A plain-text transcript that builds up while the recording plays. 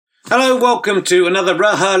Hello, welcome to another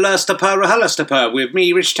Leicester with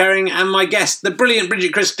me, Rich Herring, and my guest, the brilliant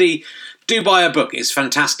Bridget Christie. Do buy a book, it's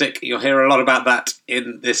fantastic. You'll hear a lot about that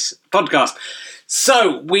in this podcast.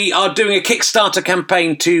 So, we are doing a Kickstarter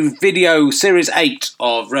campaign to video Series 8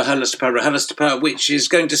 of Leicester, which is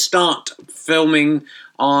going to start filming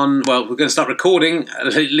we're going to start recording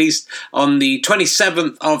at least on the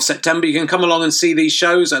 27th of September. You can come along and see these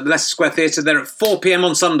shows at the Leicester Square Theatre. They're at 4 p.m.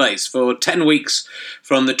 on Sundays for 10 weeks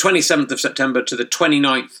from the 27th of September to the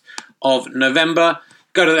 29th of November.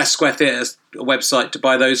 Go to the Leicester Square Theatre's website to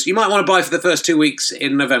buy those. You might want to buy for the first 2 weeks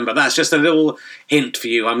in November. That's just a little hint for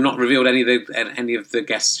you. I've not revealed any of the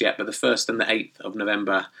guests yet, but the 1st and the 8th of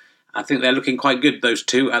November, I think they're looking quite good, those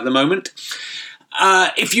two, at the moment.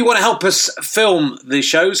 If you want to help us film the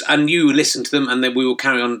shows and you listen to them, and then we will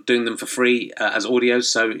carry on doing them for free as audios,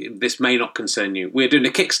 so this may not concern you. We're doing a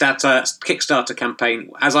Kickstarter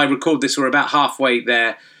campaign. As I record this, we're about halfway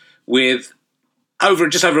there with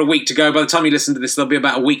just over a week to go. By the time you listen to this, there'll be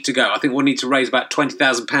about a week to go. I think we'll need to raise about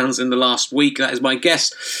 £20,000 in the last week. That is my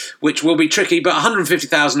guess, which will be tricky. But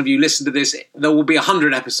 150,000 of you listen to this. There will be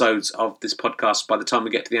 100 episodes of this podcast by the time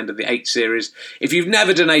we get to the end of the 8 series. If you've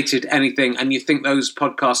never donated anything and you think those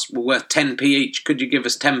podcasts were worth 10p each, could you give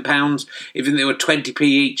us £10? If they were 20p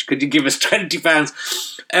each, could you give us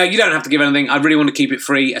 £20? You don't have to give anything. I really want to keep it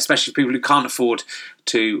free, especially for people who can't afford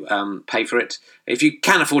to pay for it. If you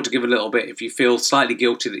can afford to give a little bit, if you feel slightly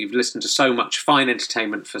guilty that you've listened to so much fine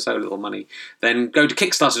entertainment for so little money, then go to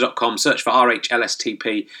Kickstarter.com, search for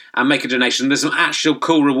RHLSTP and make a donation. There's some actual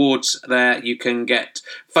cool rewards there. You can get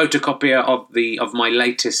photocopier of my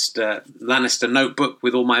latest Lannister notebook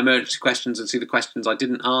with all my emergency questions and see the questions I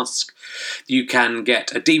didn't ask. You can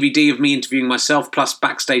get a DVD of me interviewing myself, plus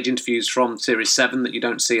backstage interviews from Series 7 that you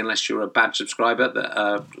don't see unless you're a badge subscriber.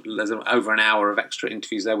 There's over an hour of extra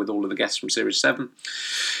interviews there with all of the guests from Series 7.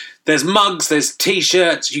 There's mugs, there's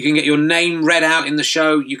t-shirts, you can get your name read out in the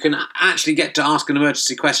show, you can actually get to ask an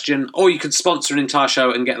emergency question, or you can sponsor an entire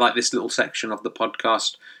show and get like this little section of the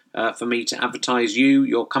podcast for me to advertise you,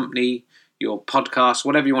 your company, your podcast,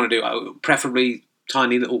 whatever you want to do. Preferably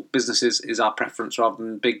tiny little businesses is our preference rather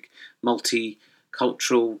than big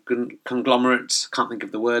multicultural conglomerates. Can't think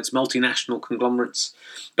of the words, multinational conglomerates.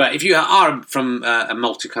 But if you are from a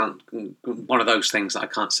one of those things that I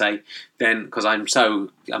can't say, then because I'm so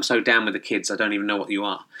down with the kids, I don't even know what you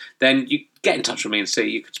are. Then you get in touch with me and see.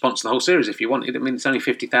 You could sponsor the whole series if you wanted. I mean, it's only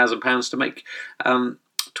 £50,000 to make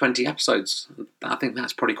 20 episodes. I think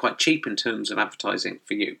that's probably quite cheap in terms of advertising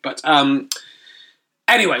for you. But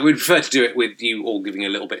anyway, we'd prefer to do it with you all giving a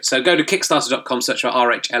little bit. So go to Kickstarter.com, search for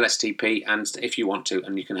RHLSTP, and if you want to,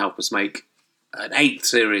 and you can help us make an 8th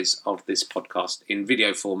series of this podcast in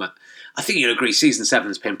video format. I think you'll agree Season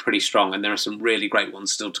 7's been pretty strong, and there are some really great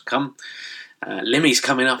ones still to come. Limmy's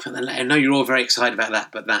coming up, and I know you're all very excited about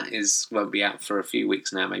that, but that won't be out for a few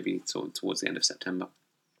weeks now, maybe towards the end of September.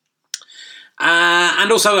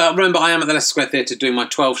 And also, remember, I am at the Leicester Square Theatre doing my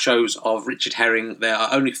 12 shows of Richard Herring. There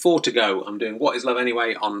are only 4 to go. I'm doing What Is Love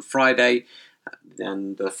Anyway on Friday,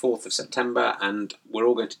 and the 4th of September, and We're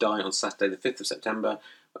All Going to Die on Saturday, the 5th of September.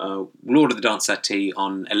 Lord of the Dance Settee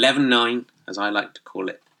on 11/9, as I like to call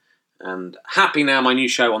it. And Happy Now, my new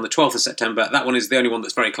show, on the 12th of September. That one is the only one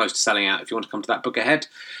that's very close to selling out. If you want to come to that, book ahead.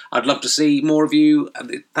 I'd love to see more of you.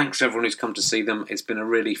 Thanks to everyone who's come to see them. It's been a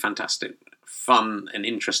really fantastic, fun and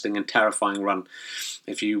interesting and terrifying run.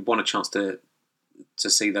 If you want a chance to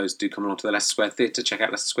see those, do come along to the Leicester Square Theatre. Check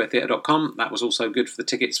out LeicesterSquareTheatre.com. That was also good for the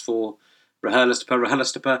tickets for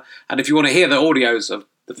Leicester. And if you want to hear the audios of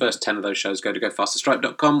the first 10 of those shows, go to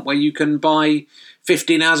GoFasterStripe.com, where you can buy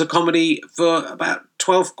 15 hours of comedy for about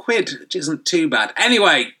 12 quid, which isn't too bad.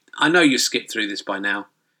 Anyway, I know you skipped through this by now.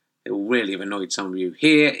 It will really have annoyed some of you.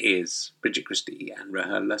 Here is Bridget Christie and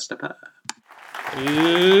Leicester.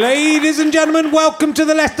 Ladies and gentlemen, welcome to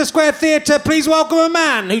the Leicester Square Theatre. Please welcome a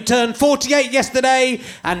man who turned 48 yesterday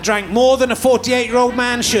and drank more than a 48-year-old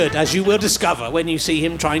man should, as you will discover when you see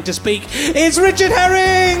him trying to speak. It's Richard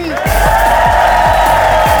Herring!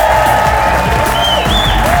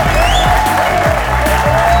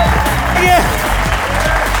 Yeah!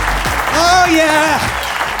 Oh, yeah!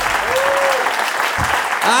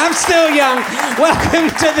 I'm still young. Welcome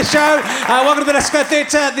to the show. Welcome to the Leicester Square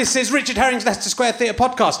Theatre. This is Richard Herring's Leicester Square Theatre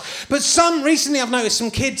podcast. But recently I've noticed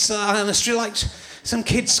some kids on the street, like some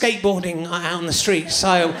kids skateboarding out on the street.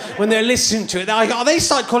 So when they're listening to it, they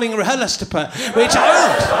start calling it Rahulastapa, which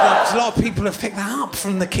a lot of people have picked that up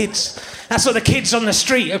from the kids. That's what the kids on the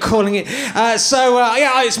street are calling it.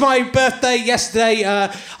 It's my birthday yesterday.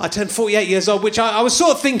 I turned 48 years old, which I was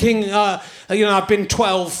sort of thinking, I've been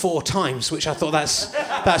 12 4 times, which I thought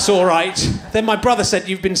that's all right. Then my brother said,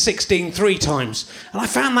 you've been 16 3 times. And I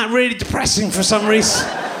found that really depressing for some reason.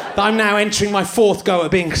 That I'm now entering my 4th go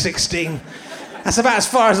at being 16. That's about as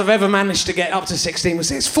far as I've ever managed to get up to 16.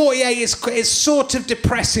 It's 48, it's sort of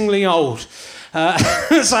depressingly old.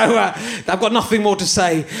 I've got nothing more to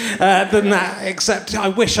say than that, except I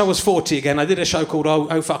wish I was 40 again. I did a show called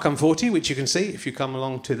Oh Fuck I'm 40, which you can see if you come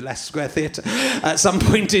along to the Leicester Square Theatre at some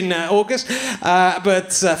point in August.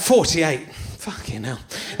 But 48, fucking hell.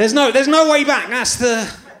 There's no way back. That's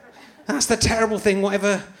the terrible thing,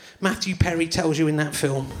 whatever Matthew Perry tells you in that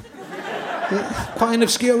film. Quite an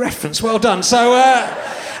obscure reference, well done.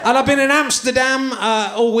 And I've been in Amsterdam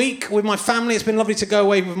all week with my family. It's been lovely to go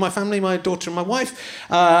away with my family, my daughter and my wife.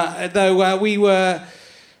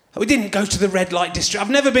 We didn't go to the red light district.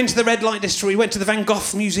 I've never been to the red light district. We went to the Van Gogh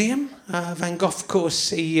Museum. Van Gogh, of course,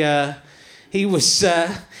 he thought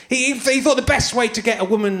the best way to get a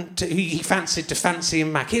woman who he fancied to fancy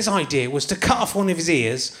him back, his idea was to cut off one of his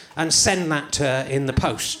ears and send that to her in the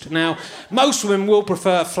post. Now, most women will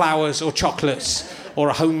prefer flowers or chocolates or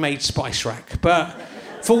a homemade spice rack, but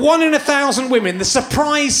for 1 in 1,000 women, the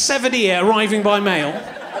surprise severed ear arriving by mail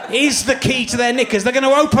is the key to their knickers. They're going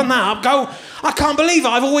to open that up, go, I can't believe it,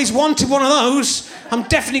 I've always wanted one of those. I'm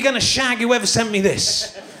definitely going to shag whoever sent me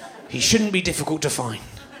this. He shouldn't be difficult to find.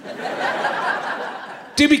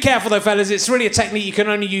 Do be careful though, fellas, it's really a technique you can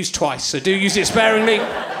only use twice, so do use it sparingly.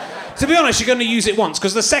 To be honest, you're going to use it once,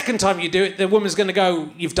 because the second time you do it, the woman's going to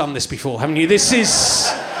go, you've done this before, haven't you? This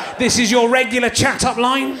is your regular chat-up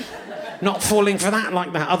line. Not falling for that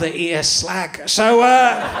like that other ear slag. So,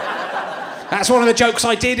 that's one of the jokes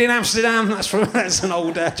I did in Amsterdam. That's an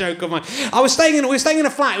old joke of mine. We were staying in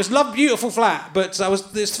a flat. It was a beautiful flat, but this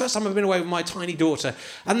is the first time I've been away with my tiny daughter.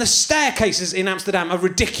 And the staircases in Amsterdam are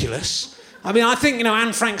ridiculous. I mean, I think,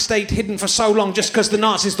 Anne Frank stayed hidden for so long just because the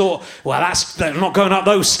Nazis thought, well, they're not going up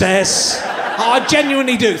those stairs. I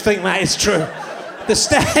genuinely do think that is true. The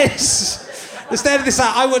stairs of this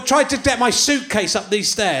house, I tried to get my suitcase up these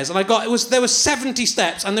stairs, and there were 70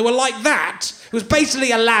 steps, and they were like that. It was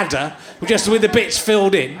basically a ladder, just with the bits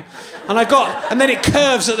filled in. And then it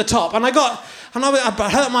curves at the top, and I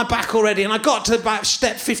hurt my back already, and I got to about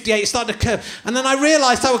step 58, it started to curve, and then I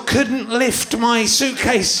realised I couldn't lift my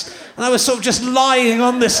suitcase, and I was sort of just lying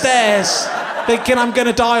on the stairs, thinking I'm going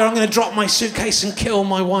to die or I'm going to drop my suitcase and kill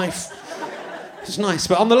my wife. It was nice.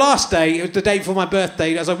 But on the last day, it was the day before my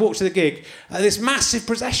birthday, as I walked to the gig, this massive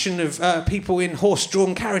procession of people in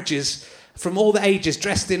horse-drawn carriages from all the ages,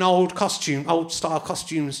 dressed in old-style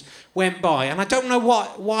costumes, went by. And I don't know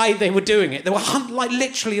why they were doing it. There were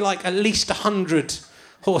literally at least 100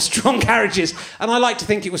 horse-drawn carriages. And I like to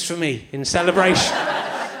think it was for me, in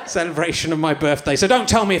celebration of my birthday. So don't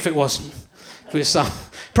tell me if it wasn't. It was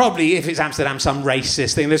probably, if it's Amsterdam, some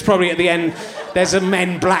racist thing. There's probably at the end, there's a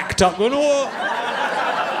men blacked up going, oh.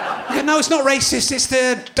 No, it's not racist, it's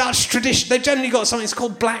the Dutch tradition. They've generally got something, it's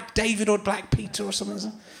called Black David or Black Peter or something,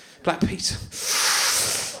 isn't it? Black Peter.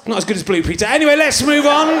 Not as good as Blue Peter. Anyway, let's move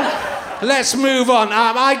on.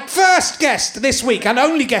 My first guest this week, and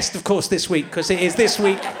only guest, of course, this week, because it is this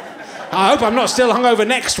week. I hope I'm not still hungover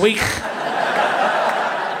next week.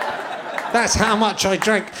 That's how much I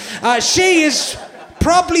drank. She is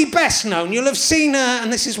probably best known. You'll have seen her,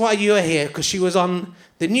 and this is why you are here, because she was on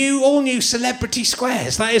the all new Celebrity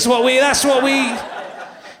Squares. That's what we're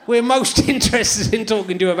most interested in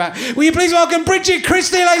talking to you about. Will you please welcome Bridget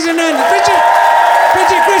Christie, ladies and gentlemen?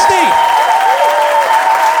 Bridget Christie.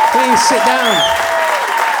 Please sit down.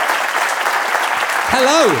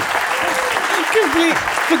 Hello.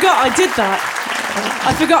 Forgot I did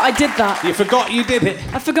that. You forgot you did it?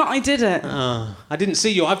 I forgot I did it. Oh, I didn't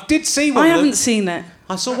see you. I did see one I of them. haven't seen it.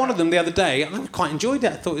 I saw one of them the other day, and I quite enjoyed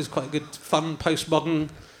it. I thought it was quite good, fun, postmodern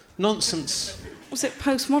nonsense. Was it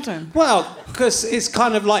postmodern? Well, because it's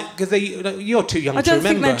kind of like, you're too young to remember. I don't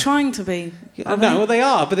think they're trying to be. No, well, they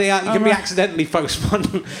are, but you can be accidentally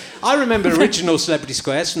postmodern. I remember original Celebrity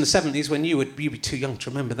Squares from the 70s when you'd be too young to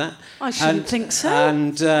remember that. I shouldn't think so.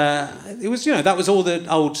 And it was, that was all the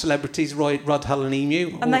old celebrities, Rod Hull and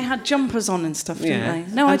Emu. And they had jumpers on and stuff, didn't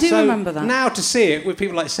they? No, and I do remember that. Now to see it with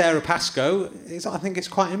people like Sarah Pascoe, I think it's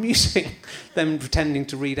quite amusing, them pretending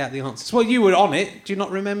to read out the answers. Well, you were on it. Do you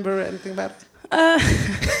not remember anything about it?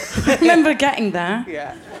 I remember getting there.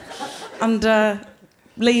 Yeah. And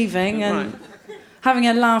leaving and having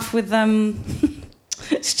a laugh with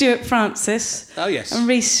Stuart Francis. Oh, yes. And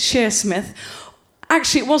Rhys Shearsmith.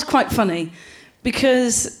 Actually, it was quite funny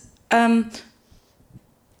because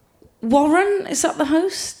Warren, is that the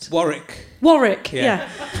host? Warwick, yeah.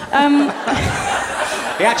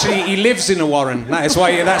 He lives in a Warren. That's why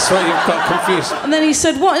you've got confused. And then he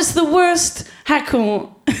said, "What is the worst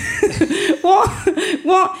heckle?"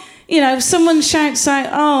 what? Someone shouts out,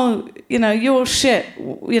 "Oh, you're shit."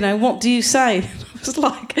 What do you say?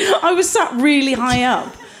 I was sat really high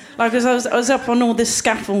up, I was up on all this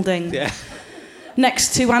scaffolding. Yeah.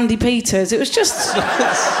 Next to Andy Peters. It was just...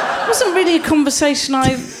 it wasn't really a conversation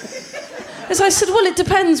As I said, well, it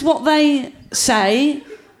depends what they say,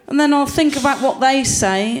 and then I'll think about what they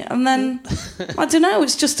say, and then, I don't know,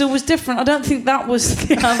 it's just always different. I don't think that was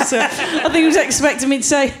the answer. I think he was expecting me to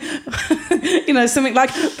say, something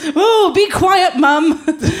like, "Oh, be quiet, Mum,"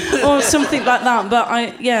 or something like that, but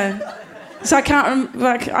So I can't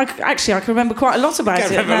remember. I can remember quite a lot about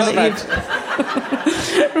it.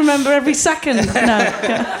 Remember every second.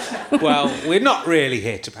 No. Well, we're not really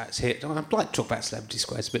here to I'd like to talk about Celebrity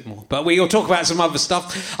Squares a bit more, but we'll talk about some other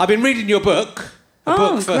stuff. I've been reading your book,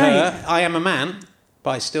 book for great. her, I Am a Man,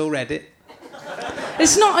 but I still read it.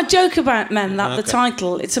 It's not a joke about men, the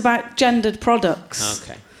title. It's about gendered products.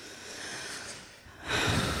 Okay.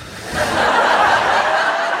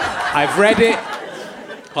 I've read it.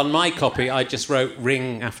 On my copy, I just wrote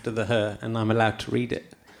 "ring" after the her, and I'm allowed to read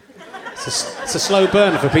it. It's a slow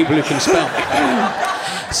burner for people who can spell.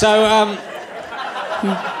 So,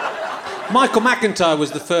 Michael McIntyre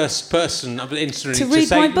was the first person to read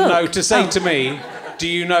my book? No, to say to me, "Do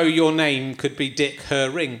you know your name could be Dick Her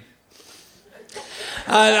Ring?"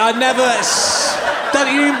 I never...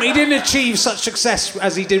 He didn't achieve such success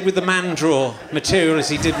as he did with the Mandraw material as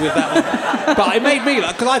he did with that one. But it made me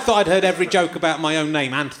because I thought I'd heard every joke about my own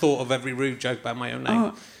name and thought of every rude joke about my own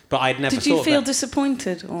name. But I'd never thought that. Did you feel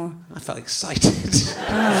disappointed, or...? I felt excited.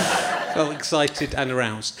 Felt excited and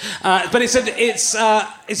aroused. But it's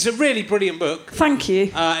a really brilliant book. Thank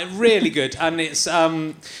you. Really good. And it's...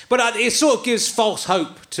 but it sort of gives false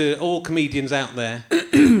hope to all comedians out there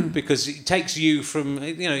because it takes you from...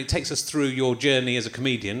 it takes us through your journey as a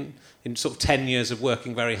comedian in sort of 10 years of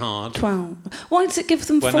working very hard. 12. Why does it give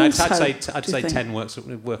them false hope? I'd say 10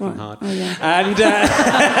 working right. hard. Oh, yeah. And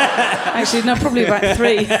actually, no, probably about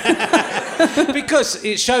 3. Because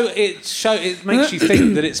it makes you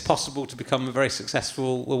think that it's possible to become a very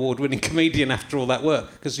successful, award-winning comedian after all that work,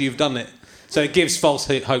 because you've done it. So it gives false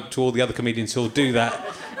hope to all the other comedians who'll do that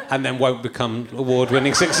and then won't become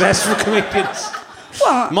award-winning, successful comedians.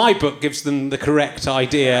 What? My book gives them the correct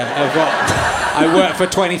idea of what... I worked for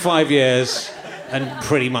 25 years and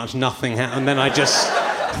pretty much nothing happened. And then I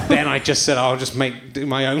just said, I'll just do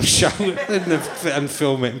my own show and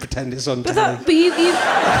film it and pretend it's on telly. But you...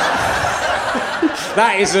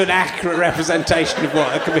 That is an accurate representation of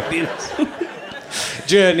what a comedian's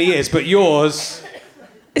journey is, but yours...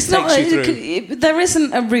 It's not. There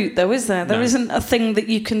isn't a route, though, is there? There isn't a thing that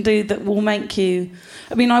you can do that will make you...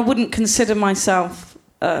 I mean, I wouldn't consider myself...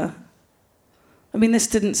 this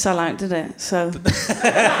didn't sell out, did it? So...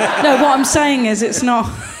 No, what I'm saying is it's not...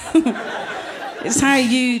 It's how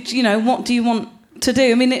what do you want to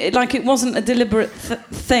do? I mean, it wasn't a deliberate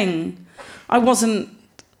thing. I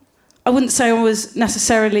wouldn't say I was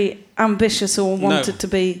necessarily ambitious or wanted to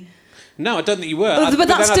be... No, I don't think you were. But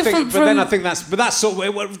that's different from... But that's sort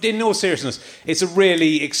of... In all seriousness, it's a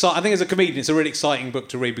really exciting... I think as a comedian, it's a really exciting book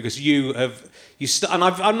to read because you have...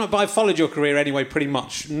 But I've followed your career anyway, pretty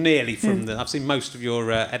much nearly from I've seen most of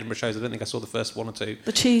your Edinburgh shows. I don't think I saw the first one or two.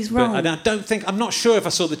 The cheese roll. But I'm not sure if I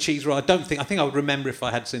saw the cheese roll. I think I would remember if I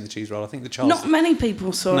had seen the cheese roll. I think the Charles... Not many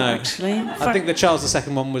people saw it, actually. I think the Charles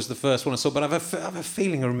II one was the first one I saw, but I have a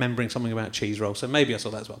feeling of remembering something about cheese roll, so maybe I saw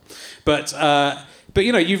that as well. But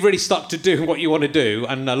you've really stuck to doing what you want to do,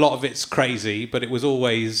 and a lot of it's crazy, but it was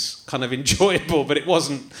always kind of enjoyable, but it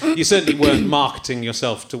wasn't... You certainly weren't marketing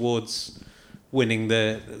yourself towards... winning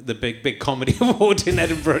the big comedy award in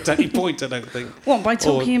Edinburgh at any point, I don't think. What, by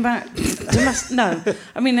talking about... No.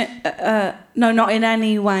 I mean, no, not in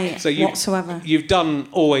any way whatsoever. You've done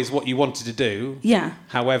always what you wanted to do. Yeah.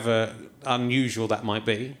 However unusual that might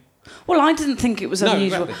be. Well, I didn't think it was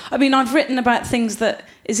unusual. Exactly. I mean, I've written about things that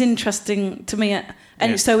is interesting to me.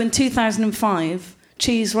 So in 2005,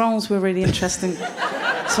 cheese rolls were really interesting.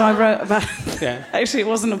 So I wrote about... Yeah. Actually, it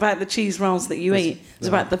wasn't about the cheese rolls that you eat. It was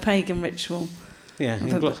about the pagan ritual. Yeah,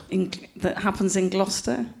 that happens in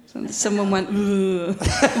Gloucester. So someone went, ugh.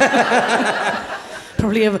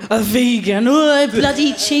 Probably a vegan,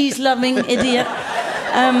 bloody cheese-loving idiot.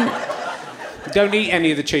 Don't eat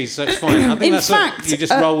any of the cheese, so it's fine. I think In fact, you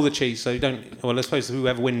just roll the cheese, so you don't... Well, I suppose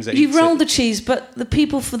whoever wins it You eats roll it. the cheese, but the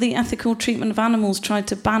people for the ethical treatment of animals tried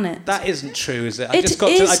to ban it. That isn't true, is it? It I just got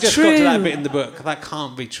to that bit in the book. That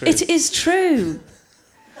can't be true. It is true.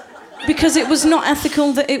 Because it was not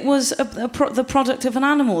ethical that it was the product of an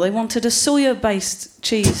animal. They wanted a soya-based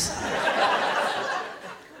cheese.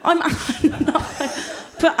 I'm not,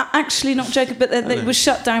 but actually not joking, but it was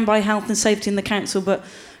shut down by Health and Safety and the council, but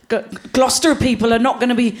Gloucester people are not going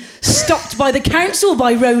to be stopped by the council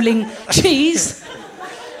by rolling cheese.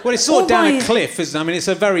 Well, it's sort of down a cliff, isn't it? I mean, it's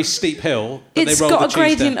a very steep hill. It's got a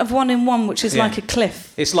gradient of 1 in 1, which is like a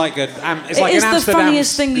cliff. It's like an Amsterdam. It is the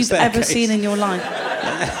funniest thing you've ever seen in your life.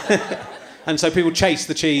 And so people chase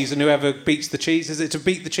the cheese, and whoever beats the cheese, is it to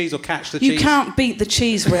beat the cheese or catch the cheese? You can't beat the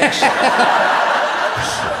cheese, Rich.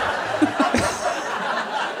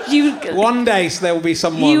 One day there will be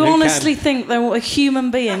someone You who honestly think that a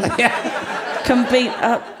human being can beat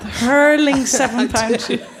a hurling 7-pound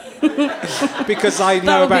cheese? Because I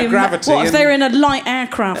know about gravity. What if they're in a light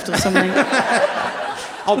aircraft or something?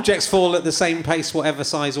 Objects fall at the same pace, whatever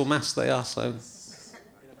size or mass they are, so...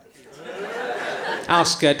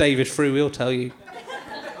 Ask David Frew, he'll tell you.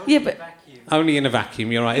 Yeah, but... Only in a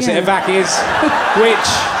vacuum, you're right. Is it a vacuum? Which...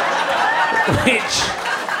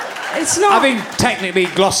 It's not... I think technically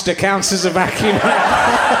Gloucester counts as a vacuum.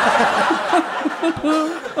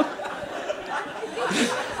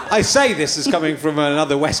 I say this as coming from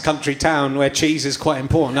another West Country town where cheese is quite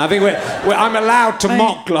important. I think I'm allowed to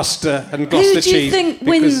mock Gloucester and Gloucester cheese. Who do you think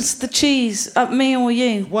wins the cheese, me or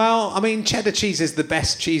you? Well, I mean, cheddar cheese is the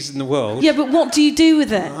best cheese in the world. Yeah, but what do you do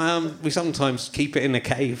with it? We sometimes keep it in a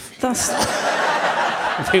cave. That's...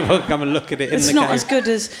 People come and look at it in the cave. It's not as good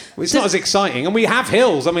as... Well, it's not as exciting. And we have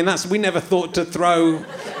hills. I mean, we never thought to throw...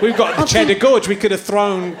 We've got the Cheddar Gorge. We could have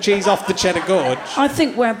thrown cheese off the Cheddar Gorge. I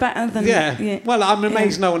think we're better than... Yeah. Well, I'm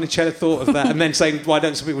amazed no one in Cheddar thought of that. And then saying, why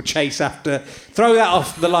don't some people chase after... Throw that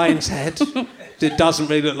off the lion's head. It doesn't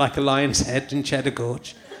really look like a lion's head in Cheddar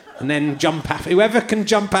Gorge. And then jump after... Whoever can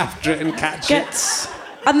jump after it and catch it.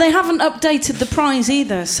 And they haven't updated the prize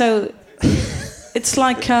either, so... It's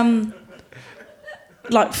like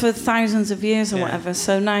for thousands of years or whatever.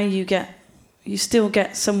 So now you still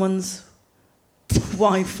get someone's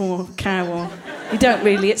wife or cow, or you don't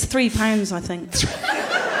really. It's £3, I think.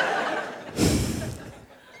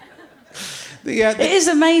 It is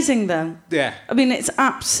amazing, though. Yeah. I mean, it's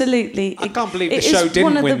absolutely. I can't believe the show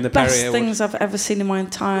didn't win the Perrier It is one of the best things I've ever seen in my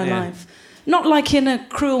entire life. Not like in a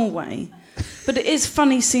cruel way, but it is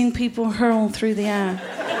funny seeing people hurl through the air.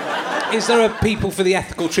 Is there a People for the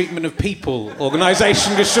Ethical Treatment of People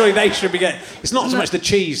organisation? Because surely they should be getting... It's not so much the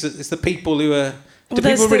cheese, it's the people who are... Do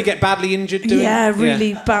people really get badly injured doing it? Yeah,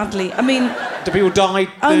 really badly. I mean... Do people die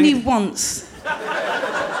only once.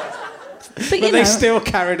 But they still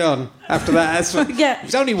carried on after that. Yeah, it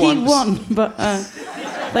was only once. He won, but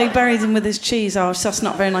they buried him with his cheese. Oh, so that's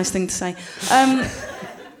not a very nice thing to say.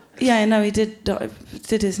 Yeah, no, he did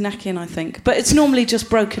his neck in, I think. But it's normally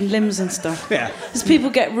just broken limbs and stuff. Yeah. Because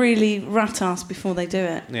people get really rat-assed before they do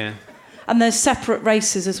it. Yeah. And there's separate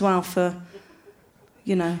races as well for,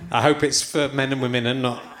 I hope it's for men and women and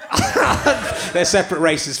not... There's separate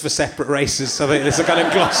races for separate races. So there's a kind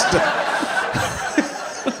of Gloucester...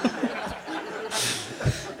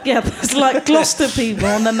 Yeah, there's like Gloucester people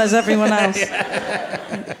and then there's everyone else.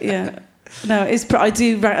 Yeah. No,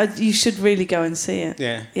 you should really go and see it.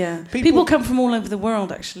 Yeah. Yeah. People come from all over the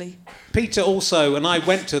world, actually. Peter also, and I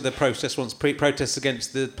went to the protest once, protests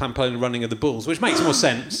against the Pamplona running of the bulls, which makes more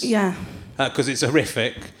sense. Yeah. Because it's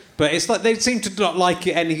horrific. But it's like they seem to not like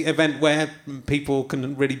any event where people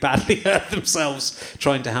can really badly hurt themselves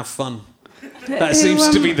trying to have fun. That seems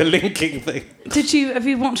to be the linking thing. Have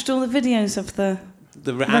you watched all the videos of the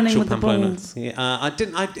actual Pamplona? Yeah, I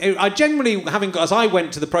didn't. I generally haven't got. As I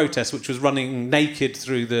went to the protest, which was running naked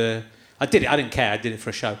through the. I did it. I didn't care. I did it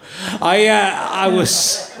for a show. I'm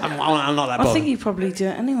not that bothered. I think you probably do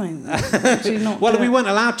it anyway. We weren't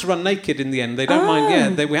allowed to run naked in the end. They don't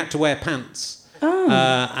mind. Yeah, we had to wear pants.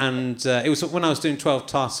 And it was when I was doing 12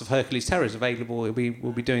 Tasks of Hercules Terrors available. We'll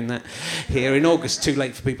be doing that here in August. Too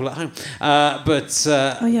late for people at home.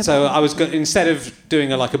 So I was instead of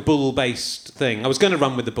doing a bull-based thing, I was going to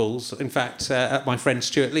run with the bulls. In fact, my friend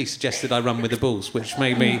Stuart Lee suggested I run with the bulls, which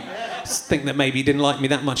made me think that maybe he didn't like me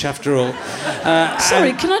that much after all.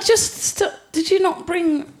 Sorry, can I just... Did you not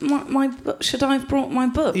bring my book? Should I have brought my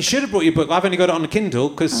book? You should have brought your book. I've only got it on a Kindle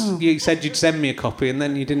because you said you'd send me a copy and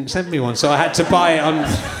then you didn't send me one, so I had to buy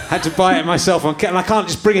it myself on. And I can't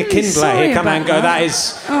just bring a Kindle out here, come out and go.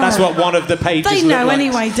 That's what one of the pages. They know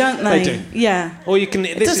anyway, don't they? They do. Yeah. Or you can.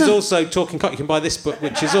 This is also Talking Cock. You can buy this book,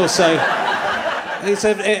 which is also.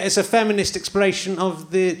 It's a feminist exploration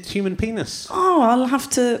of the human penis. Oh, I'll have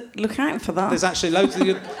to look out for that. There's actually loads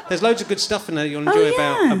of good stuff in there you'll enjoy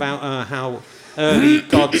about how early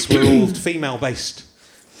gods were all female-based.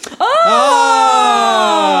 Oh!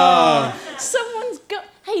 Someone's got...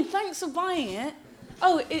 Hey, thanks for buying it.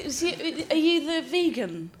 Oh, are you the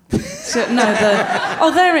vegan?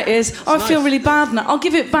 Oh, there it is. Oh, I feel really bad now. I'll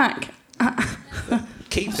give it back.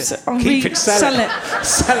 Keep it. I'll Sell it.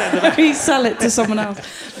 Resell it to someone else.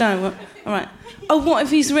 No, all right. Oh, what if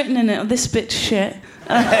he's written in it? Oh, this bit's shit.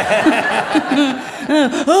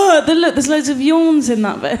 Look, there's loads of yawns in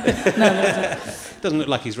that bit. No. Doesn't look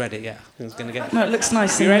like he's read it yet. He's going to get it. No, it looks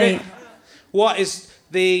nice and ready? neat. What is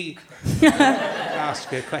the...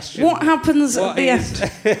 Ask you a question. What happens at the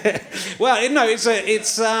end? Well, no, it's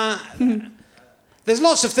there's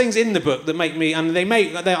lots of things in the book that make me, and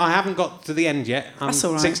I haven't got to the end yet. I'm That's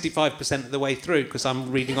all right. 65% of the way through because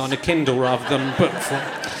I'm reading on a Kindle rather than book form.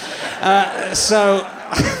 So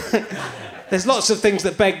there's lots of things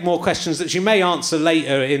that beg more questions that you may answer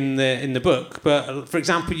later in the book. But for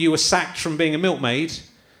example, you were sacked from being a milkmaid.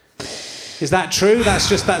 Is that true?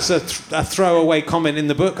 That's a throwaway comment in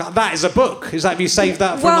the book. That is a book. Have you saved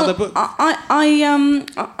that for another book?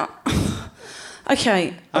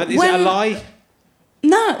 Okay. Is it a lie?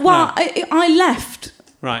 No. Well, no. I left.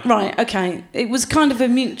 Right. Right. Okay. It was kind of a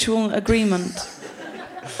mutual agreement.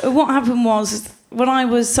 What happened was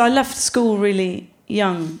I left school really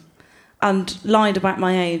young, and lied about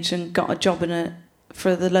my age and got a job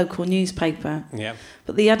for the local newspaper. Yeah.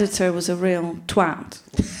 But the editor was a real twat.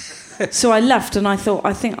 So I left, and I thought,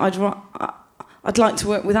 I think I'd like to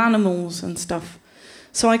work with animals and stuff.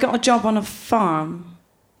 So I got a job on a farm,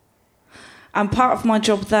 and part of my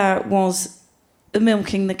job there was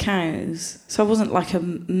milking the cows. So I wasn't like a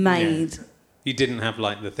maid. Yeah. You didn't have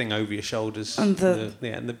like the thing over your shoulders. And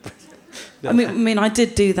I mean, I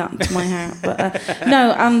did do that to my hair, but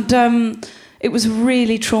no. And it was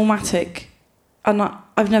really traumatic, and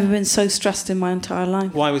I've never been so stressed in my entire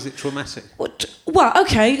life. Why was it traumatic? Well,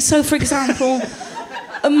 okay, so for example,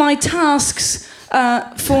 my tasks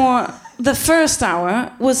for the first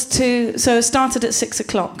hour was so it started at 6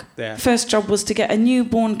 o'clock. Yeah. First job was to get a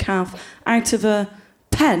newborn calf out of a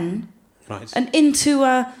pen and into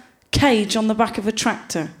a cage on the back of a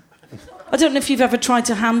tractor. I don't know if you've ever tried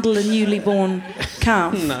to handle a newly born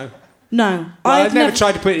calf. No. No. Well, I've never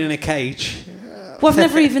tried to put it in a cage. Well, I've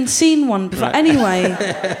never even seen one before. Right. Anyway,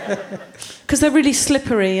 because they're really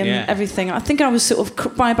slippery and everything. I think I was sort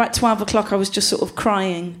of, by about 12 o'clock, I was just sort of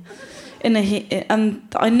crying. And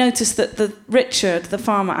I noticed that Richard, the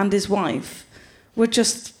farmer, and his wife were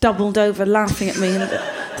just doubled over laughing at me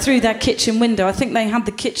through their kitchen window. I think they had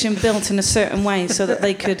the kitchen built in a certain way so that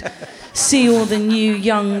they could see all the new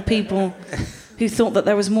young people who thought that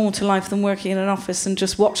there was more to life than working in an office and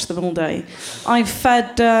just watch them all day. I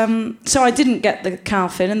fed... so I didn't get the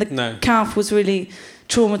calf in, and the calf was really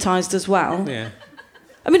traumatised as well. Yeah.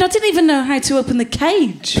 I mean, I didn't even know how to open the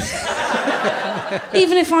cage.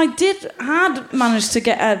 Even if I had managed to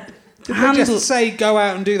get a handle... Did they just say, go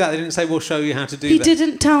out and do that? They didn't say, we'll show you how to do that? He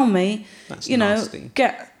didn't tell me, That's nasty.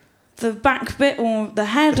 Get the back bit or the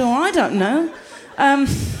head or I don't know.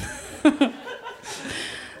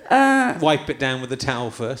 Wipe it down with a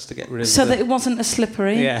towel first to get rid of so that it wasn't as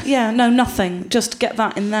slippery. Yeah. Yeah, no, nothing. Just get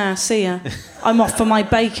that in there. See ya. I'm off for my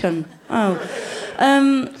bacon. Oh.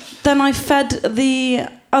 Then I fed the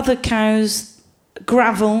other cows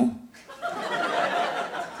gravel.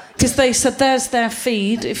 Because they said, there's their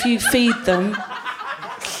feed, if you feed them.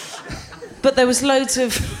 But there was loads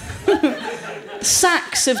of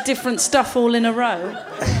sacks of different stuff all in a row.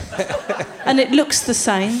 And it looks the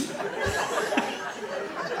same.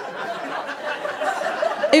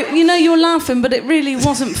 You're laughing, but it really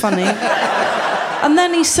wasn't funny. And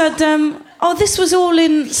then he said, this was all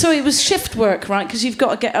in... So it was shift work, right? Because you've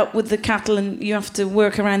got to get up with the cattle and you have to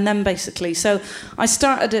work around them, basically. So I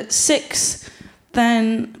started at 6,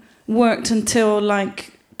 then worked until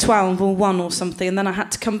like 12 or 1 or something, and then I had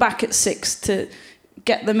to come back at 6 to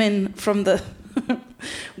get them in from the...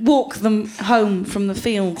 walk them home from the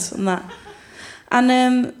fields and that.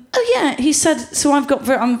 And, he said... So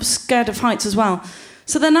I'm scared of heights as well.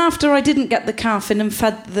 So then after I didn't get the calf in and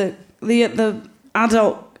fed the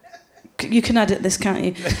adult, you can edit this, can't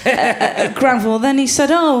you, gravel, then he said,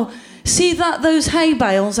 see those hay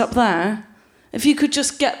bales up there? If you could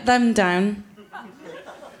just get them down.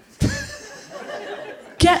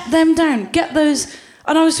 Get them down, get those...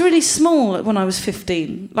 And I was really small when I was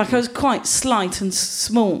 15. Like, I was quite slight and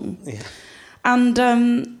small. Yeah. And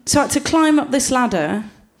so I had to climb up this ladder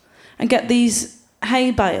and get these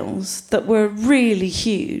hay bales that were really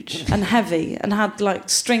huge and heavy and had like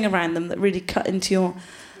string around them that really cut into your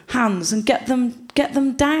hands and get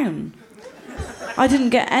them down. I didn't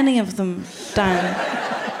get any of them down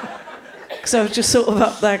because I was just sort of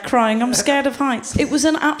up there crying, I'm scared of heights. It was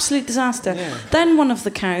an absolute disaster. Yeah. Then one of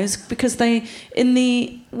the cows, because in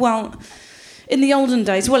the olden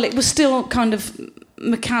days, well, it was still kind of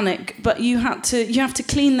mechanic, but you have to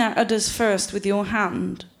clean their udders first with your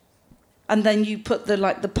hand, and then you put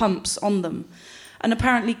the pumps on them. And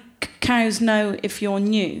apparently cows know if you're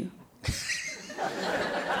new.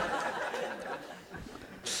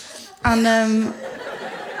 And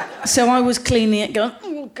so I was cleaning it, going,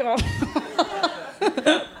 oh God.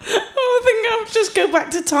 I think I'll just go back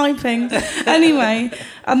to typing. Anyway,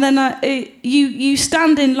 and then you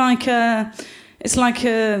stand in it's like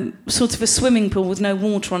a sort of a swimming pool with no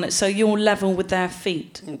water on it, so you're level with their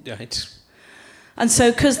feet. Right. And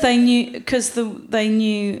so because they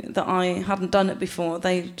knew that I hadn't done it before,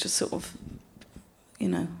 they just sort of,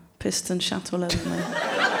 pissed and shat all over me.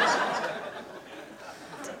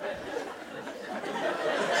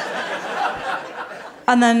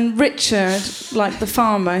 And then Richard, like the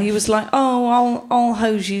farmer, he was like, "Oh, I'll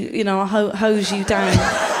hose you, I'll hose you down."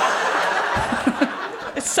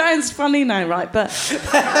 It sounds funny now, right? But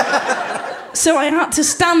so I had to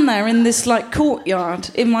stand there in this courtyard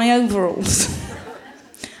in my overalls,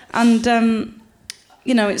 and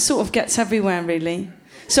it sort of gets everywhere really.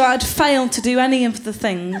 So I'd failed to do any of the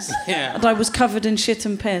things, and I was covered in shit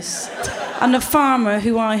and piss. And the farmer,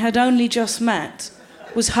 who I had only just met,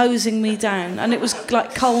 was hosing me down, and it was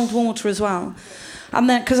like cold water as well. And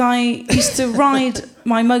then, because I used to ride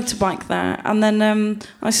my motorbike there, and then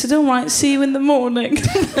I said, all right, see you in the morning.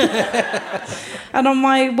 And on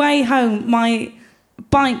my way home, my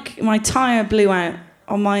tyre blew out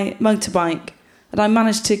on my motorbike, and I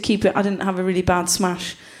managed to keep it. I didn't have a really bad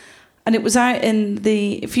smash. And it was out in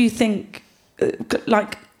if you think,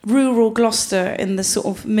 rural Gloucester in the sort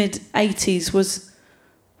of mid-'80s was...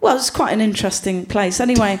 Well, it's quite an interesting place.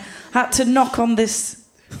 Anyway, I had to knock on this...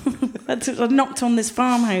 I knocked on this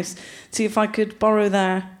farmhouse to see if I could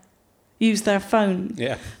use their phone.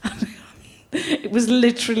 Yeah. It was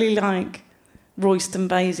literally like Royston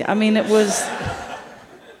Basie. I mean, it was...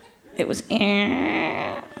 I was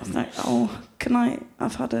like, oh,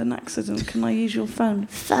 I've had an accident. Can I use your phone?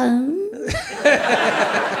 Phone?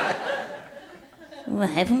 Well, I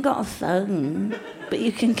haven't got a phone, but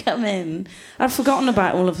you can come in. I'd forgotten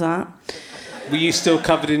about all of that. Were you still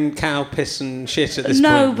covered in cow piss and shit at this point?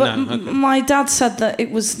 No, but my dad said that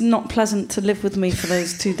it was not pleasant to live with me for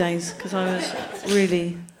those 2 days, because I was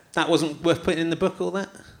really... That wasn't worth putting in the book, all that?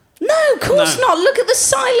 No, of course not. Look at the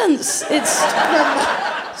silence. It's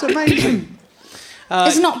amazing.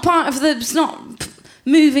 It's not part of the... It's not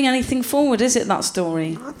moving anything forward, is it, that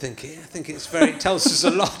story? I think it tells us a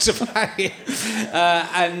lot about you.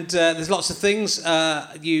 And there's lots of things.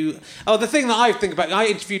 The thing that I think about, I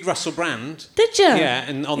interviewed Russell Brand. Did you?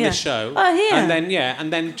 Yeah, on this show. Oh, here.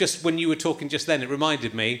 And then just when you were talking just then, it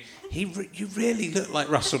reminded me, you really look like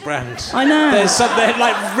Russell Brand. I know. There's something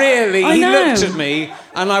really. He looked at me,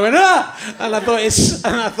 and I went and I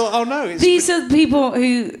thought, oh no. These are the people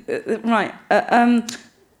who, right.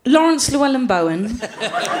 Lawrence Llewellyn-Bowen,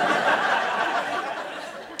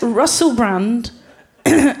 Russell Brand,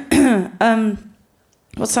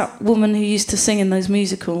 what's that woman who used to sing in those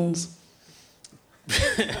musicals?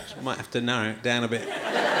 Might have to narrow it down a bit.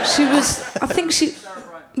 She was, I think she...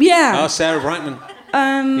 Yeah. Oh, Sarah Brightman.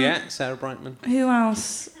 Sarah Brightman. Who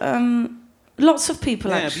else? Lots of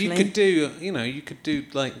people, actually. Yeah, but you could do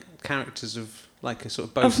like characters of like a sort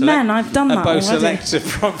of Bo Of men, I've done that already. A Bo Selector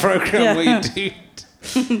programme where you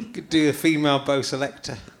could do a female Bo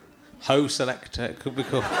Selector. Ho Selector, it could be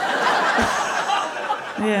called.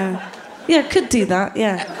 Yeah. Yeah, could do that,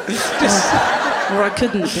 yeah. Or I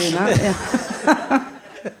couldn't do that,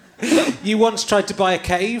 yeah. You once tried to buy a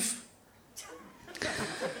cave?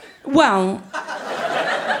 Well,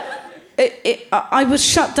 I was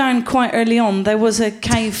shut down quite early on. There was a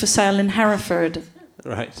cave for sale in Hereford.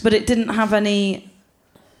 Right. But it didn't have any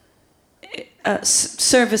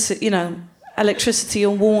service, electricity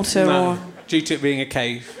or water or... Due to it being a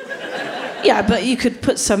cave. Yeah, but you could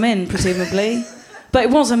put some in, presumably. But it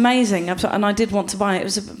was amazing, and I did want to buy it. It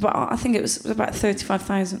was I think it was about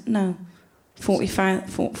 35,000. No,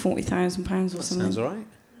 40,000 pounds or something. Sounds all right.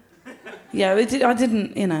 Yeah, I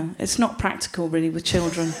didn't. It's not practical really with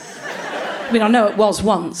children. I mean, I know it was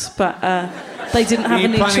once, but they didn't have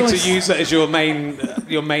any choice. Are you planning to use that as your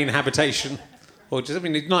main habitation? Or just,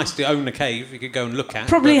 it's nice to own a cave you could go and look at.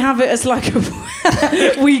 Probably have it as like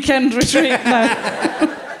a weekend retreat. No.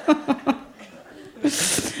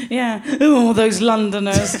 Yeah. Oh, those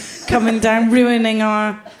Londoners coming down, ruining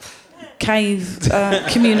our cave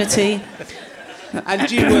community.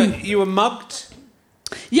 And you were mugged?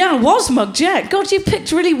 Yeah, I was mugged, yeah. God, you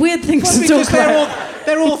picked really weird things to talk about.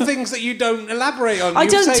 They're all things that you don't elaborate on. I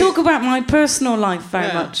don't talk about my personal life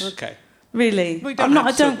very much. Okay. Really.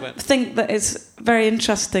 I don't think that it's very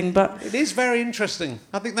interesting, but... It is very interesting.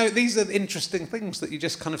 I think these are interesting things that you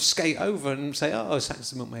just kind of skate over and say, oh,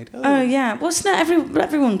 Saxon Milkmaid. Oh, yeah. Well, it's not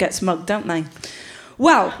everyone gets mugged, don't they?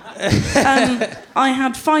 Well, I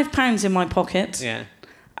had £5 in my pocket. Yeah.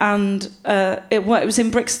 And it was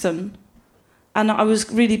in Brixton. And I was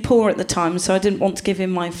really poor at the time, so I didn't want to give him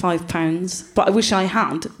my £5. But I wish I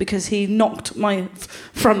had, because he knocked my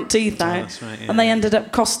front teeth out. That's right, yeah. And they ended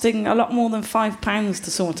up costing a lot more than £5 to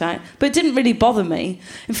sort out. But it didn't really bother me.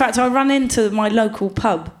 In fact, I ran into my local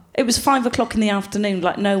pub. It was 5 o'clock in the afternoon,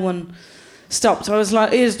 like no one stopped. I was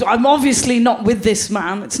like, I'm obviously not with this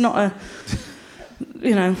man. It's not a...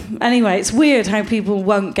 You know, anyway, it's weird how people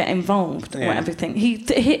won't get involved or everything. He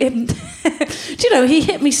hit him. Do you know, he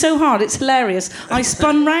hit me so hard, it's hilarious. I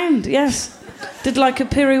spun round, yes. Did like a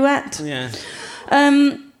pirouette. Yeah.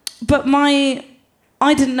 But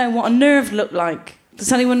I didn't know what a nerve looked like.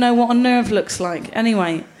 Does anyone know what a nerve looks like?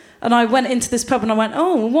 Anyway, and I went into this pub and I went,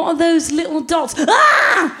 oh, what are those little dots?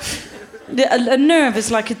 Ah! A nerve is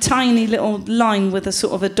like a tiny little line with a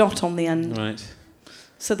sort of a dot on the end. Right.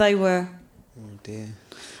 So they were... Oh dear.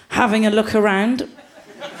 Having a look around.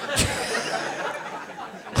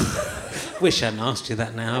 Wish I hadn't asked you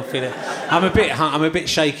that now. I feel it. I'm a bit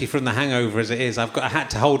shaky from the hangover as it is. I had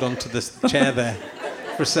to hold on to this chair there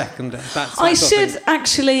for a second. I should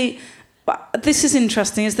actually. This is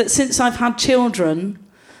interesting. Is that since I've had children,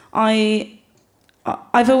 I've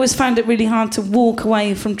always found it really hard to walk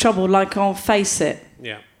away from trouble. Like I'll face it.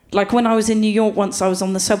 Yeah. Like when I was in New York once, I was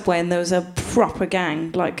on the subway and there was a proper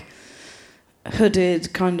gang, like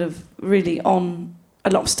hooded, kind of really on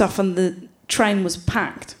a lot of stuff, and the train was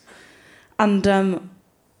packed. And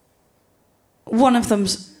one of them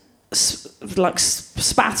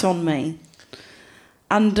spat on me,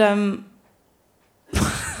 and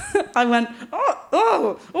I went,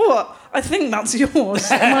 oh, I think that's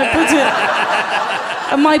yours. And I put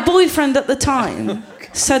it. And my boyfriend at the time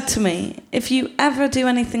said to me, if you ever do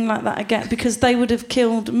anything like that again, because they would have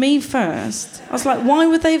killed me first. I was like, why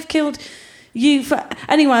would they have killed you?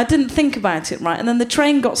 Anyway, I didn't think about it, right? And then the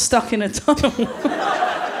train got stuck in a tunnel.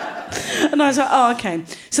 And I was like, oh, okay.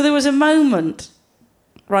 So there was a moment,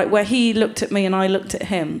 right, where he looked at me and I looked at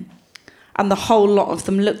him, and the whole lot of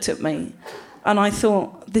them looked at me. And I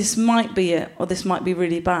thought, this might be it, or this might be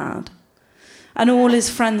really bad. And all his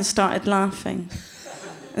friends started laughing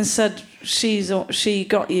and said, she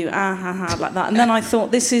got you, ah, ha, ha, like that. And then I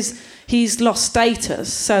thought, he's lost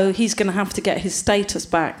status, so he's going to have to get his status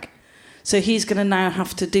back. So he's going to now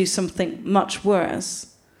have to do something much worse.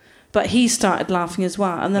 But he started laughing as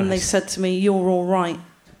well. And then they said to me, you're all right.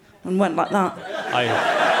 And went like that.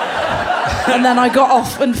 And then I got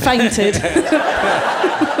off and fainted.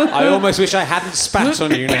 I almost wish I hadn't spat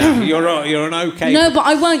on you now. You're an okay... No, but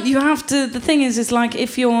I won't. You have to... The thing is like,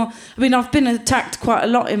 if you're... I mean, I've been attacked quite a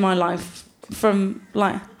lot in my life from,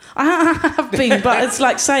 like... I have been, but it's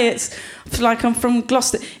like, say it's like I'm from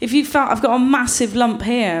Gloucester. If you felt... I've got a massive lump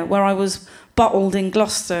here where I was bottled in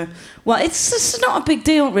Gloucester. Well, it's just not a big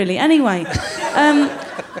deal, really. Anyway,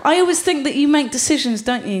 I always think that you make decisions,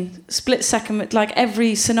 don't you? Split second, like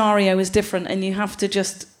every scenario is different, and you have to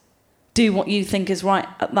just do what you think is right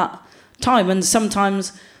at that time. And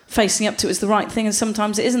sometimes facing up to it is the right thing, and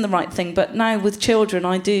sometimes it isn't the right thing. But now with children,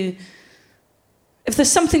 I do... If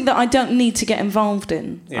there's something that I don't need to get involved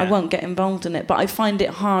in, I won't get involved in it. But I find it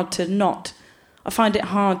hard to not. I find it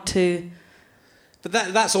hard to... But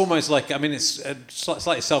that's almost like, I mean, it's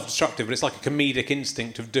slightly self-destructive, but it's like a comedic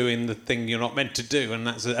instinct of doing the thing you're not meant to do. And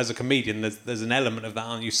that's, as a comedian, there's an element of that,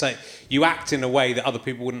 aren't you? You act in a way that other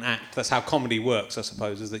people wouldn't act. That's how comedy works, I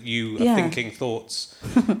suppose, is that you are thinking thoughts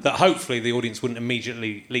that hopefully the audience wouldn't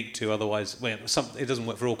immediately leap to. Otherwise, well, it doesn't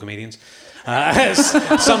work for all comedians.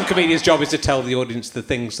 Some comedians' job is to tell the audience the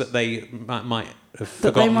things that they might have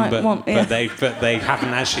forgotten, but they haven't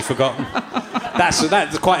actually forgotten.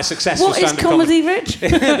 That's quite a successful stand-up comedy. What is comedy,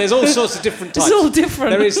 Rich? There's all sorts of different types. It's all different.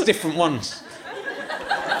 There is different ones.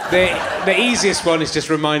 The easiest one is just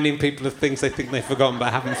reminding people of things they think they've forgotten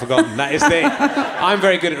but haven't forgotten. That is I'm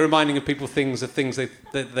very good at reminding people things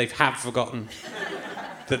they have forgotten.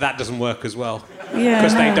 That doesn't work as well. Yeah,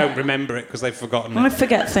 because they don't remember it because they've forgotten it. I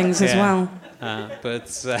forget things as well.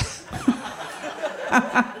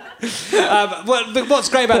 What's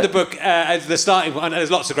great about the book, the starting point, and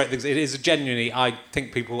there's lots of great things. It is genuinely, I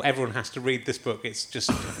think everyone has to read this book.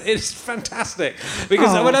 It's fantastic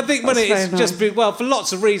because for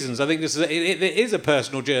lots of reasons. I think it is a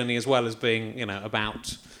personal journey as well as being,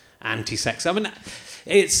 about anti-sex. I mean,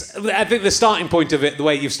 I think the starting point of it, the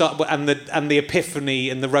way you've started, and the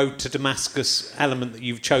epiphany and the road to Damascus element that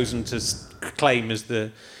you've chosen to claim as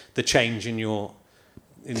the change in your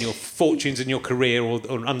fortunes in your career or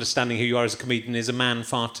understanding who you are as a comedian is a man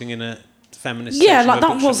farting in a feminist section like of a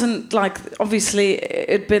that bookshop. wasn't like, obviously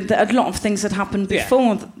it'd been a lot of things had happened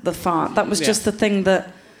before the fart. That was just the thing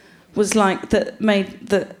that was like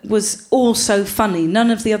that was also funny.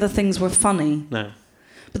 None of the other things were funny. No.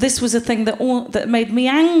 But this was a thing that made me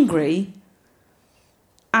angry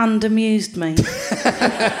and amused me.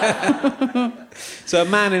 So a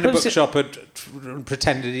man in a bookshop had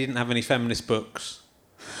pretended he didn't have any feminist books.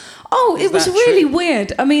 Oh, it was really true?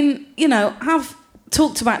 weird. I mean, I've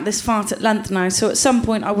talked about this fart at length now, so at some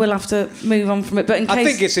point I will have to move on from it. But I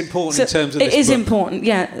think it's important in terms of this book. It is book. Important,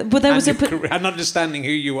 yeah. But there was and understanding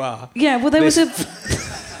who you are. Yeah, well, there was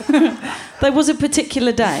a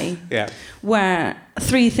particular day where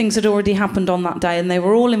 3 things had already happened on that day, and they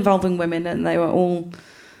were all involving women, and they were all,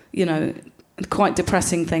 quite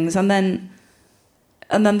depressing things. And then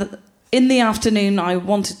in the afternoon, I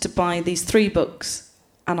wanted to buy these 3 books.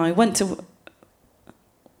 And I went to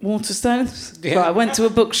Waterstones. Yeah. Right, I went to a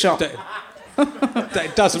bookshop. It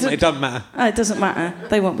doesn't matter. It doesn't matter.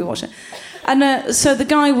 They won't be watching. And so the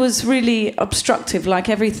guy was really obstructive, like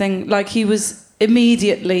everything. Like he was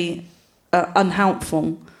immediately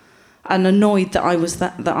unhelpful and annoyed that I was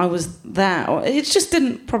there. Or it just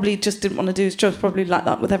didn't want to do his job. Probably like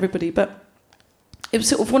that with everybody. But it was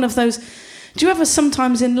sort of one of those. Do you ever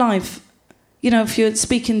sometimes in life? If you're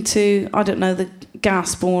speaking to, I don't know, the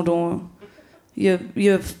gas board or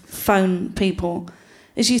your phone people,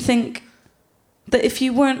 is you think that if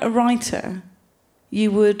you weren't a writer,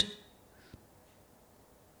 you would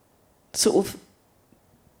sort of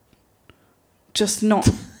just want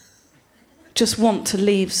to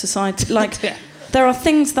leave society. Like, there are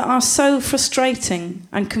things that are so frustrating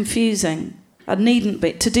and confusing and needn't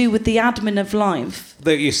be, to do with the admin of life.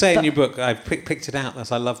 That you say in your book, I've picked it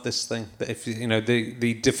out. I love this thing. That if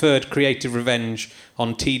the deferred creative revenge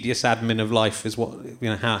on tedious admin of life is what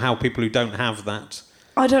how people who don't have that.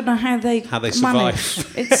 I don't know how they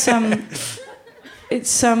survive.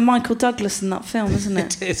 It's Michael Douglas in that film, isn't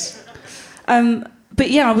it? It is.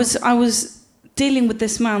 But yeah, I was dealing with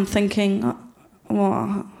this man, thinking, well,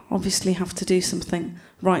 I obviously have to do something,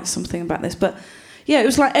 write something about this, but. Yeah, it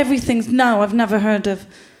was like everything's... No, I've never heard of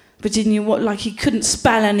Virginia Woolf. Like, he couldn't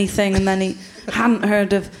spell anything, and then he hadn't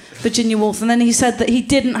heard of Virginia Woolf. And then he said that he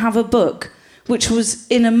didn't have a book, which was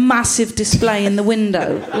in a massive display in the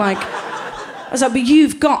window. Like, I was like, but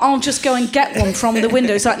you've got... I'll just go and get one from the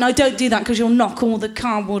window. It's like, no, don't do that, because you'll knock all the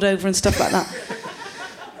cardboard over and stuff like that.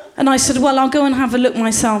 And I said, well, I'll go and have a look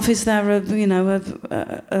myself. Is there a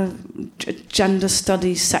gender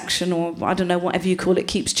studies section, or I don't know, whatever you call it,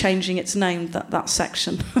 keeps changing its name, that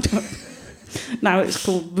section. Now it's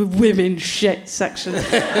called the women shit section.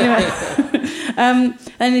 Anyway,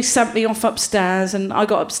 and he sent me off upstairs, and I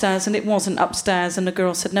got upstairs, and it wasn't upstairs, and the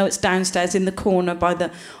girl said, no, it's downstairs in the corner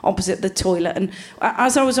opposite the toilet. And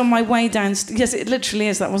as I was on my way downstairs, yes, it literally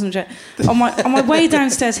is, that wasn't a joke. On my way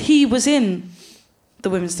downstairs, he was in the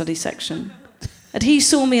women's studies section. And he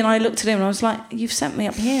saw me and I looked at him and I was like, you've sent me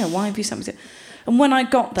up here, why have you sent me to... And when I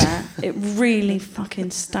got there, it really fucking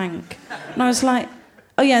stank. And I was like,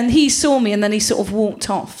 oh yeah, and he saw me and then he sort of walked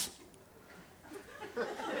off.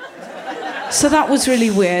 So that was really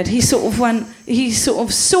weird. He sort of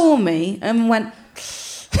saw me and went,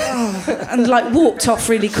 oh, and like walked off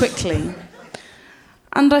really quickly.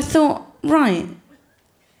 And I thought, right...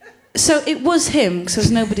 So it was him, because there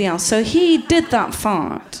was nobody else. So he did that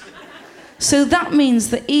fart. So that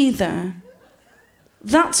means that either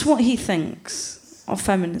that's what he thinks of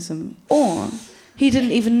feminism, or he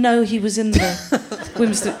didn't even know he was in the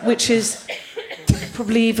women's, which is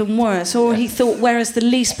probably even worse. Or he thought, where is the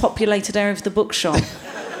least populated area of the bookshop?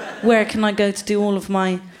 Where can I go to do all of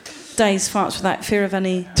my day's farts without fear of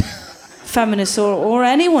any feminists or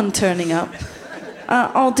anyone turning up?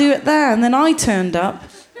 I'll do it there. And then I turned up.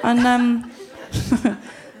 And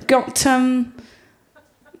got 3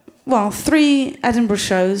 Edinburgh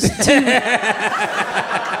shows, 2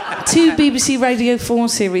 BBC Radio 4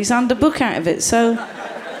 series, and a book out of it. So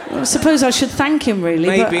I suppose I should thank him, really.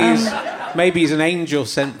 Maybe he's an angel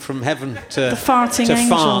sent from heaven to fart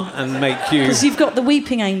and make you. Because you've got the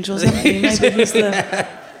weeping angels, haven't you? Maybe he's the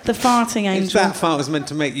farting angel. If that fart was meant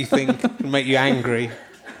to make you think, make you angry.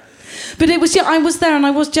 But it was, I was there and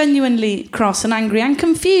I was genuinely cross and angry and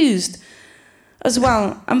confused as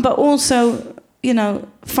well. But also,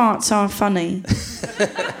 farts are funny.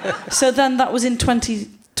 So then that was in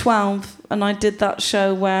 2012, and I did that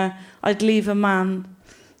show where I'd leave a man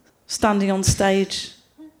standing on stage,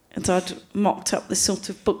 and so I'd mocked up this sort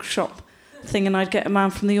of bookshop thing, and I'd get a man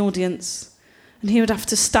from the audience, and he would have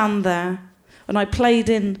to stand there, and I played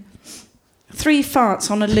in 3 farts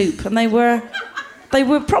on a loop, and they were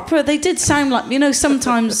proper. They did sound like,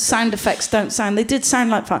 sometimes sound effects don't sound. They did sound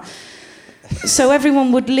like farts. So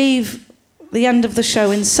everyone would leave the end of the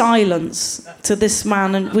show in silence to this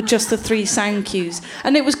man, and with just the 3 sound cues.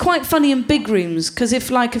 And it was quite funny in big rooms, because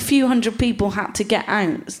if like a few hundred people had to get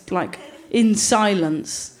out, like in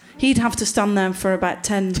silence, he'd have to stand there for about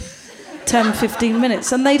 10, 15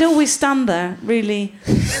 minutes. And they'd always stand there, really.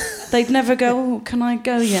 They'd never go, "Oh, can I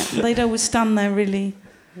go yet?" They'd always stand there really,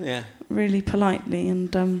 really politely.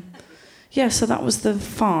 And so that was the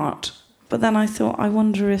fart. But then I thought, I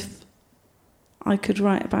wonder if I could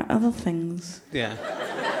write about other things. Yeah.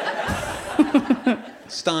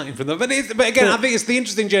 Starting from that. But again, I think it's the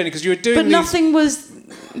interesting journey, because you were doing nothing was...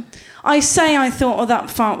 I thought, that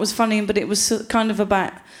fart was funny, but it was kind of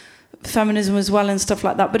about feminism as well and stuff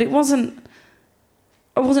like that. But it wasn't...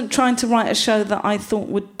 I wasn't trying to write a show that I thought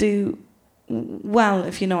would do well,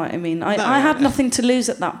 if you know what I mean. I had nothing to lose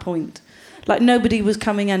at that point. Like, nobody was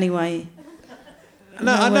coming anyway.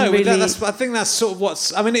 No, I know. Really... I think that's sort of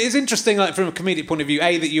what's... I mean, it is interesting, like, from a comedic point of view,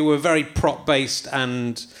 that you were very prop-based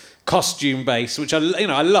and costume-based, which I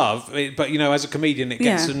love. But, as a comedian, it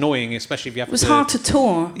gets annoying, especially if you have to... It was hard to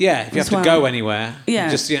tour. Yeah, if you have to go anywhere. Yeah.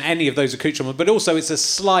 Just, any of those accoutrements. But also, it's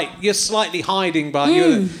you're slightly hiding by...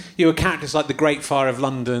 You were characters like the Great Fire of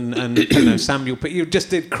London and, Samuel... You just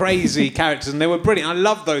did crazy characters, and they were brilliant. I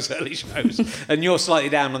loved those early shows. And you're slightly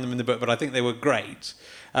down on them in the book, but I think they were great.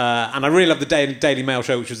 And I really love the Daily Mail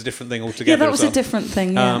show, which was a different thing altogether. Yeah, that was a different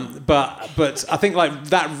thing, yeah. But I think, like,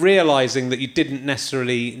 that realising that you didn't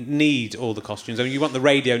necessarily need all the costumes. I mean, you want the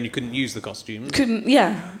radio and you couldn't use the costumes.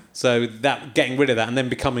 Yeah. So that getting rid of that and then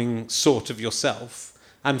becoming sort of yourself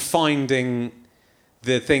and finding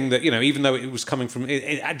the thing that, even though it was coming from...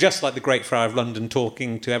 just like the Great Fire of London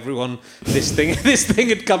talking to everyone, this thing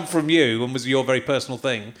had come from you and was your very personal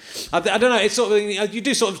thing. I don't know, it's sort of... You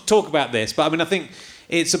do sort of talk about this, but I mean, I think...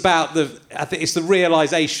 It's about it's the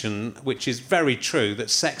realisation, which is very true, that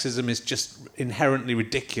sexism is just inherently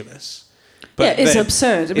ridiculous. But it's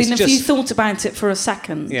absurd. I mean, if you thought about it for a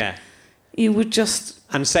second, you would just...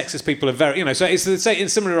 And sexist people are very, so it's in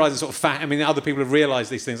similar sort of fact. I mean, other people have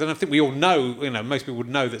realised these things, and I think we all know, most people would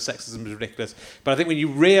know that sexism is ridiculous. But I think when you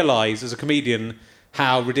realise as a comedian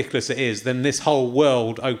how ridiculous it is, then this whole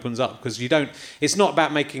world opens up, because it's not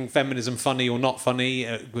about making feminism funny or not funny,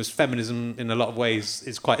 because feminism in a lot of ways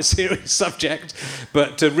is quite a serious subject,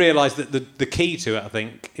 but to realise that the key to it, I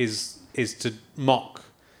think, is to mock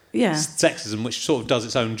sexism, which sort of does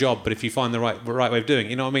its own job, but if you find the right way of doing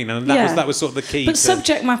it, you know what I mean? And that was sort of the key. But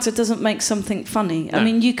subject matter doesn't make something funny. No. I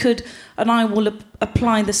mean, you could, and I will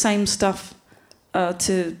apply the same stuff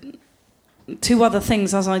to other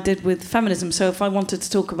things as I did with feminism. So if I wanted to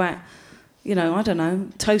talk about, I don't know,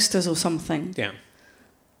 toasters or something,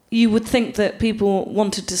 you would think that people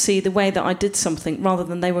wanted to see the way that I did something rather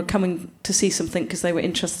than they were coming to see something because they were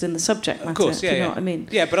interested in the subject matter. Of course, you know what I mean?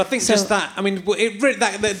 Yeah, but I think just that, I mean,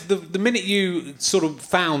 the minute you sort of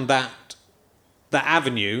found that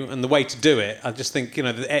avenue and the way to do it, I just think,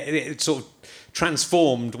 it sort of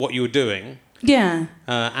transformed what you were doing. Yeah.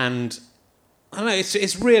 And... I don't know,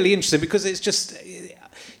 it's really interesting, because it's just,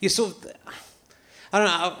 you sort of, I don't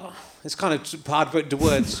know, it's kind of hard to put into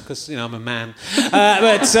words, because, I'm a man.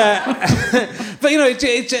 But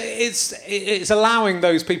it's allowing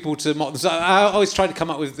those people to... So I always try to come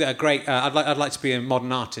up with great... I'd like to be a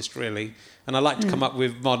modern artist, really. And I like to come up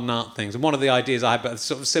with modern art things. And one of the ideas I have, but a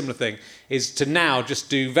sort of similar thing, is to now just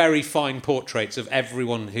do very fine portraits of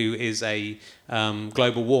everyone who is a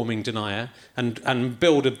global warming denier, and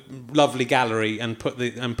build a lovely gallery and own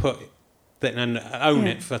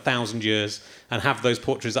it for 1,000 years, and have those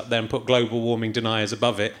portraits up there and put global warming deniers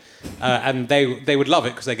above it, and they would love it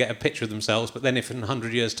because they get a picture of themselves. But then if in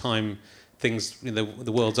 100 years' time things,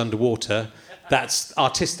 the world's underwater, that's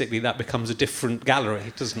artistically that becomes a different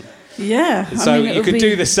gallery, doesn't it? Yeah. So you could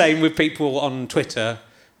do the same with people on Twitter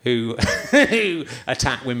who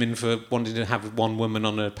attack women for wanting to have one woman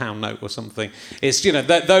on a pound note or something. It's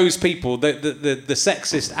those people, the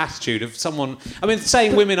sexist attitude of someone. I mean,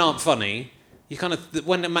 saying women aren't funny. You kind of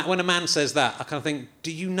when a man says that, I kind of think,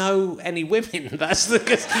 do you know any women?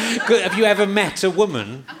 Have you ever met a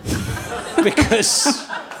woman? Because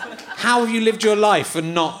how have you lived your life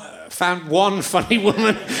and not found one funny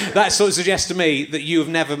woman. That sort of suggests to me that you have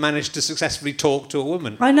never managed to successfully talk to a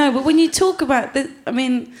woman. I know, but when you talk about this, I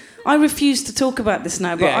mean, I refuse to talk about this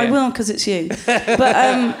now, but I will because it's you.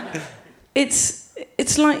 But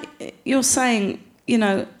it's like you're saying, you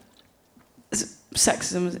know,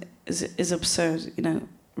 sexism is absurd, you know,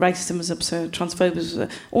 racism is absurd, transphobia is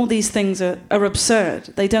absurd. All these things are absurd.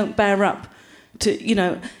 They don't bear up to, you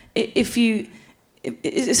know,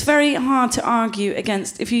 it's very hard to argue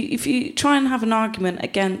against. If you try and have an argument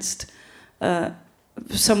against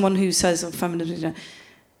someone who says feminism, you know,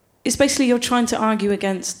 it's basically you're trying to argue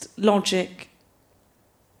against logic,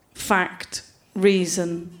 fact,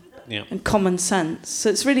 reason, and common sense. So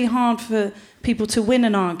it's really hard for people to win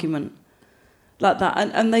an argument like that,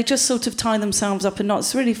 and they just sort of tie themselves up in knots.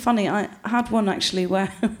 It's really funny. I had one actually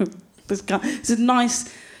where this guy, he's a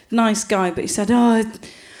nice guy, but he said, "Oh,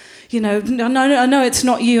 you know, I know it's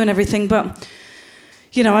not you and everything, but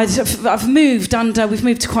you know, I've moved and we've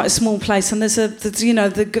moved to quite a small place, and there's you know,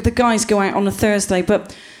 the guys go out on a Thursday,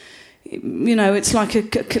 but you know, it's like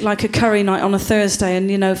a curry night on a Thursday, and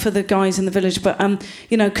you know, for the guys in the village, but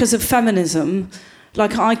you know, because of feminism,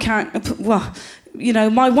 like I can't. Well, you know,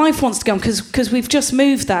 my wife wants to go because we've just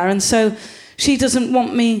moved there, and so she doesn't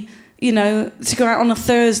want me, you know, to go out on a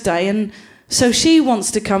Thursday, and so she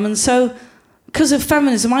wants to come, and so because of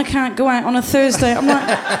feminism, I can't go out on a Thursday. I'm like,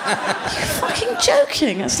 you're fucking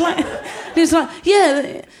joking. It's like, he's like,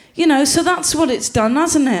 yeah, you know, so that's what it's done,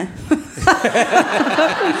 hasn't it?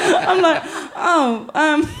 I'm like, oh,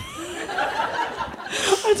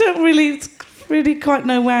 I don't really quite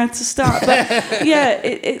know where to start, but yeah,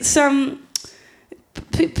 it's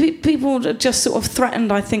people are just sort of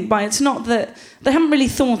threatened, I think, by it. It's not that they haven't really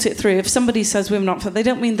thought it through. If somebody says women aren't funny, they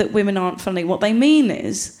don't mean that women aren't funny. What they mean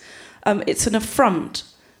is it's an affront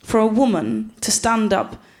for a woman to stand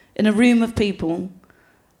up in a room of people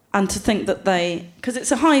and to think that because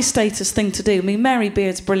it's a high status thing to do. I mean, Mary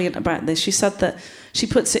Beard's brilliant about this. She said that she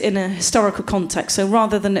puts it in a historical context. So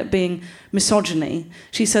rather than it being misogyny,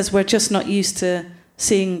 she says we're just not used to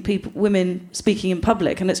seeing women speaking in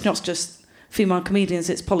public, and it's not just female comedians,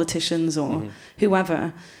 it's politicians or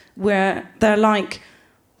whoever, where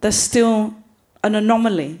they're still an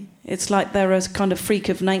anomaly. It's like they're a kind of freak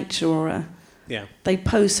of nature, or they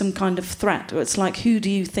pose some kind of threat. Or it's like, who do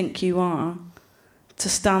you think you are to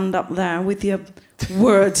stand up there with your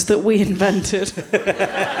words that we invented?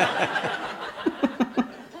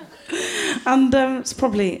 And it's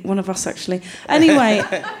probably one of us, actually. Anyway.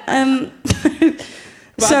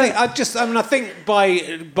 But so, I think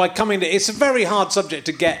by coming to, it's a very hard subject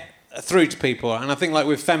to get through to people, and I think like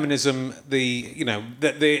with feminism, the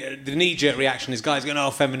knee-jerk reaction is guys going,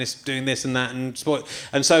 oh, feminists doing this and that, and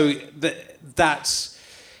so that's,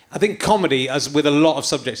 I think comedy, as with a lot of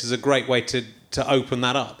subjects, is a great way to open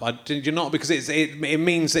that up. Did you not? Because it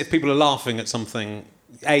means that if people are laughing at something,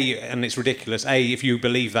 and it's ridiculous. If you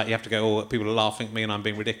believe that, you have to go, oh, people are laughing at me and I'm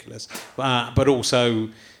being ridiculous. But also,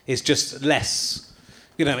 it's just less.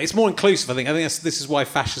 You know, it's more inclusive, I think. This is why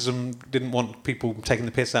fascism didn't want people taking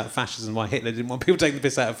the piss out of fascism, why Hitler didn't want people taking the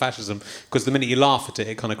piss out of fascism, because the minute you laugh at it,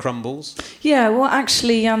 it kind of crumbles. Yeah, well,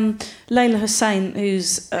 actually, Layla Hussein,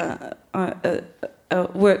 who's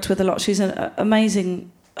worked with a lot, she's an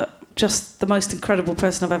amazing, just the most incredible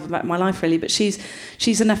person I've ever met in my life, really, but she's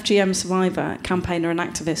an FGM survivor, campaigner and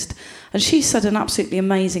activist, and she said an absolutely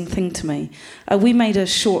amazing thing to me. We made a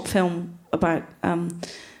short film about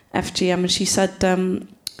FGM, and she said,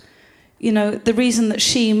 you know, the reason that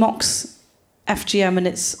she mocks FGM and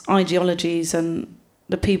its ideologies and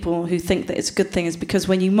the people who think that it's a good thing is because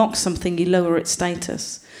when you mock something, you lower its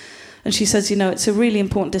status. And she says, you know, it's a really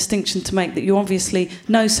important distinction to make, that you obviously,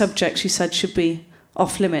 no subject, she said, should be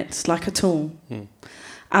off limits, like at all.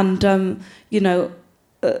 And, you know,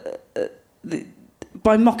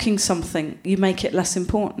 by mocking something, you make it less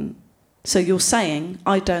important. So you're saying,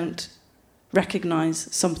 I don't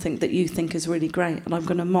recognise something that you think is really great, and I'm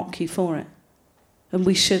going to mock you for it. And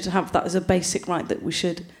we should have that as a basic right that we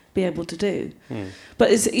should be able to do.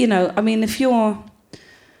 But, you know, I mean,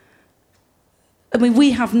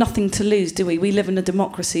 we have nothing to lose, do we? We live in a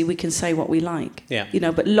democracy, we can say what we like. Yeah. You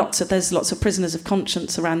know, but there's lots of prisoners of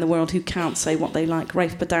conscience around the world who can't say what they like.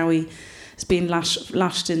 Raif Badawi has been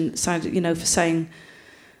lashed inside, you know, for saying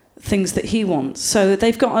things that he wants. So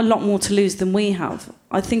they've got a lot more to lose than we have.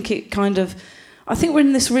 I think we're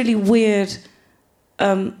in this really weird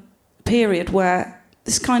period where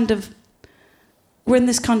we're in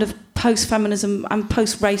this kind of post-feminism and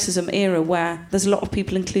post-racism era where there's a lot of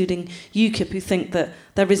people, including UKIP, who think that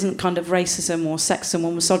there isn't kind of racism or sexism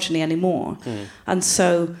or misogyny anymore. And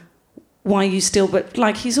so why you still... But,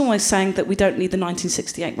 like, he's always saying that we don't need the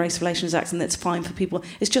 1968 Race Relations Act and that's fine for people.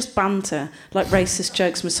 It's just banter, like racist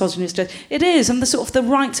jokes, misogynist jokes. It is, and the sort of the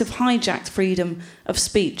right have hijacked freedom of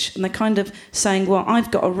speech, and they're kind of saying, well,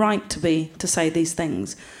 I've got a right to say these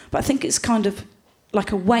things. But I think it's kind of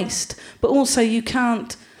like a waste. But also you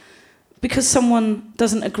can't... Because someone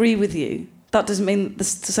doesn't agree with you, that doesn't mean to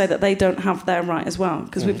say that they don't have their right as well.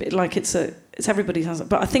 Because it's everybody has it.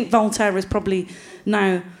 But I think Voltaire is probably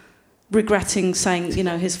now regretting saying,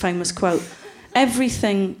 his famous quote,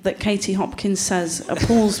 "Everything that Katie Hopkins says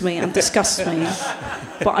appalls me and disgusts me,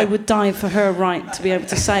 but I would die for her right to be able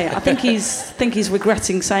to say it." I think he's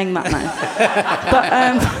regretting saying that now.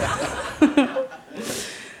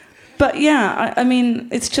 But yeah, I mean,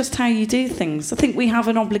 it's just how you do things. I think we have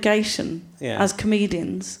an obligation as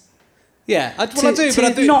comedians. Yeah, I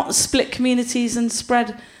do. Not split communities and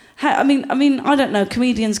spread. I mean, I don't know.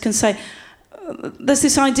 Comedians can say there's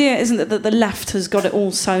this idea, isn't it, that the left has got it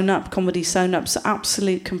all sewn up, comedy sewn up. It's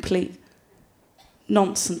absolute, complete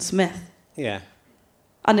nonsense myth. Yeah,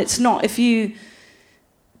 and it's not.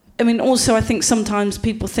 Also, I think sometimes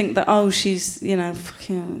people think that, she's,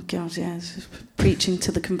 fucking, God, she's preaching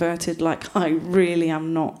to the converted, like, I really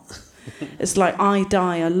am not. It's like, I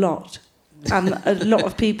die a lot. And a lot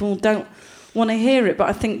of people don't want to hear it, but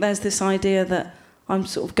I think there's this idea that I'm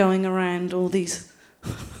sort of going around all these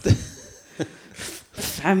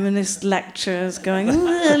feminist lectures going,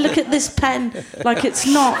 look at this pen. Like, it's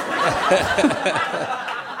not.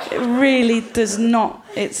 It really does not.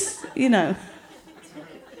 It's, No,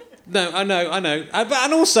 I know. But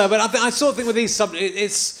I sort of think with these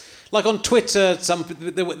it's like on Twitter,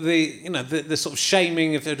 the sort of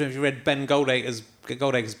shaming. If you read Ben Goldacre's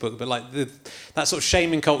book, but like that sort of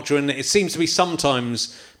shaming culture, and it seems to be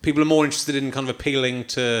sometimes people are more interested in kind of appealing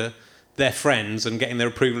to their friends and getting their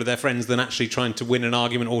approval of their friends than actually trying to win an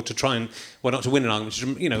argument or to try and not to win an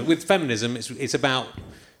argument. With feminism, it's about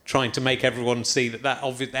trying to make everyone see that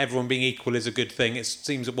everyone being equal is a good thing. It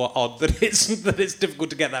seems odd that it's difficult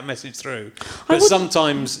to get that message through. But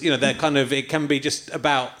sometimes, it can be just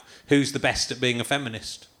about who's the best at being a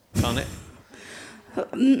feminist, can't it?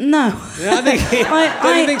 No. Yeah, I think.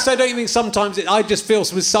 Don't you think so? Don't you think sometimes I just feel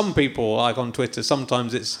with some people, like on Twitter,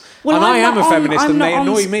 sometimes it's. Well, and I am a feminist, and they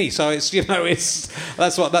annoy me. So it's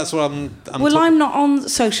that's what I'm. I'm not on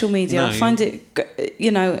social media. No, I find it.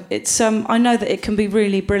 It's. I know that it can be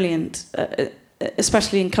really brilliant,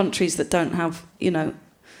 especially in countries that don't have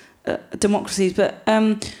democracies. But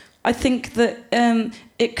I think that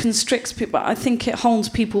it constricts people. I think it holds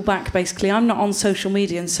people back, basically. I'm not on social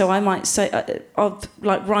media, and so I might say, I'll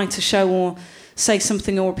write a show or say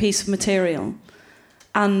something or a piece of material,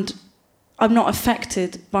 and I'm not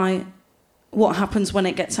affected by what happens when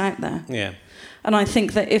it gets out there. Yeah. And I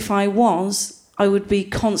think that if I was, I would be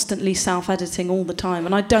constantly self-editing all the time,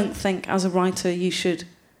 and I don't think, as a writer, you should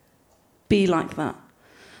be like that.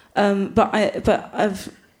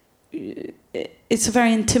 It's a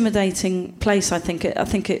very intimidating place, I think. I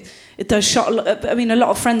think it does shock. I mean, a lot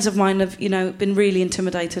of friends of mine have, been really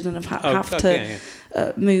intimidated and have to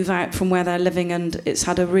move out from where they're living, and it's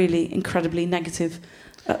had a really incredibly negative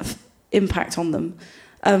impact on them.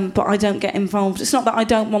 But I don't get involved. It's not that I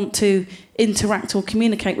don't want to interact or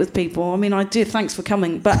communicate with people. I mean, I do. Thanks for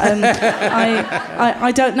coming. But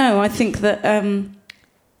I don't know. I think that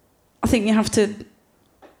I think you have to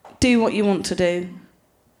do what you want to do,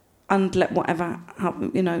 and let whatever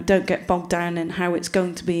happen, don't get bogged down in how it's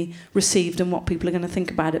going to be received and what people are going to think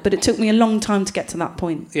about it. But it took me a long time to get to that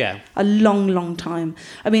point. Yeah. A long, long time.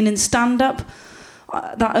 I mean, in stand-up,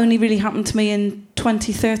 that only really happened to me in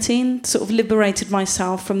 2013, sort of liberated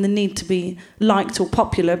myself from the need to be liked or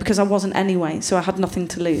popular, because I wasn't anyway, so I had nothing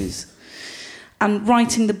to lose. And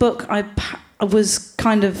writing the book, I was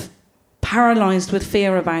kind of paralysed with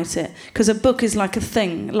fear about it, because a book is like a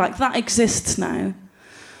thing. Like, that exists now,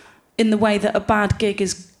 in the way that a bad gig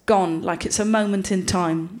is gone. Like, it's a moment in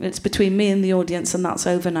time. It's between me and the audience, and that's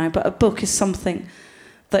over now. But a book is something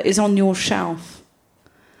that is on your shelf.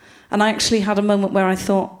 And I actually had a moment where I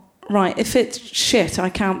thought, right, if it's shit, I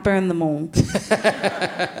can't burn them all.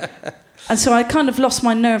 And so I kind of lost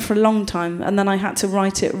my nerve for a long time, and then I had to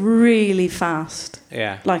write it really fast.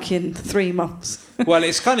 Yeah. Like in 3 months. Well,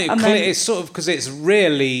 it's kind of clear, it's sort of, because it's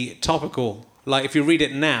really topical. Like, if you read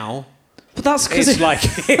it now, but that's because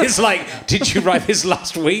it's like, did you write this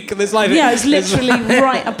last week? There's like, it's literally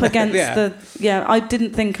right up against I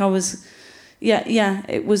didn't think I was. Yeah,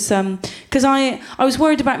 it was because I was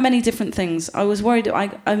worried about many different things. I was worried.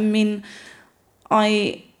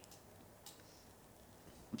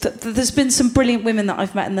 there's been some brilliant women that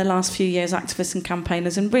I've met in the last few years, activists and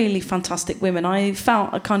campaigners, and really fantastic women. I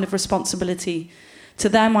felt a kind of responsibility to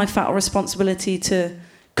them. I felt a responsibility to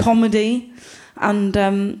comedy, and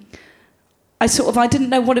I didn't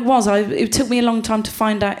know what it was. It took me a long time to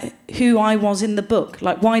find out who I was in the book.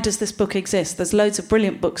 Like, why does this book exist? There's loads of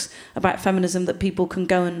brilliant books about feminism that people can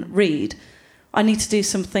go and read. I need to do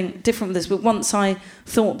something different with this. But once I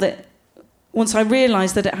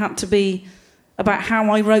realised that it had to be about how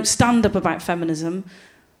I wrote stand-up about feminism,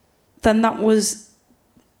 then that was...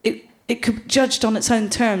 It could be judged on its own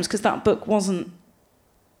terms, because that book wasn't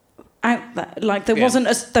out there. Like, there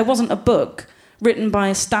wasn't a book written by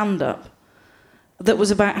a stand-up that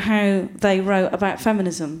was about how they wrote about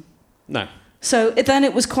feminism. No. So then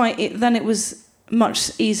it was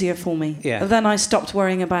much easier for me. Yeah. Then I stopped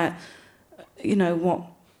worrying about, what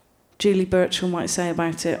Julie Birchall might say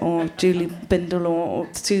about it, or Julie Bindel, or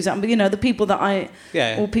Suzanne, but the people that I,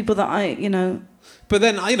 or people that I. But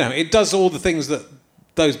then it does all the things that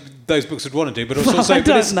those books would want to do, but it's also. I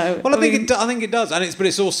don't know. Well, I think it does, and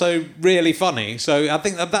it's also really funny. So I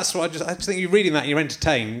think that's what I just think you're reading that, you're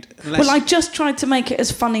entertained. Well, I just tried to make it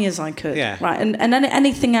as funny as I could. Yeah. Right, and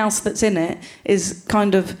anything else that's in it is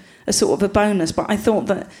kind of a sort of a bonus. But I thought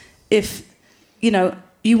that if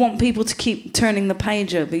you want people to keep turning the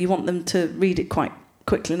page over, you want them to read it quite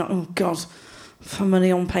quickly. Not, oh God, I'm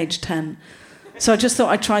only on page 10. So I just thought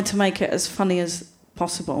I tried to make it as funny as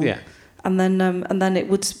possible. Yeah. And then it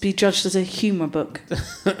would be judged as a humour book,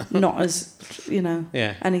 not as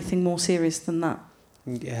anything more serious than that.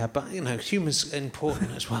 Yeah, but humour's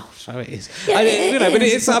important as well, so it is. Yeah, I think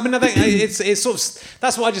it's sort of,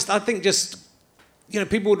 that's what I think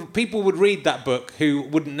people would read that book who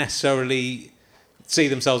wouldn't necessarily see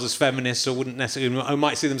themselves as feminists, or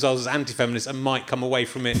might see themselves as anti-feminists, and might come away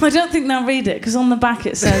from it. I don't think they'll read it, because on the back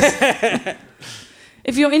it says,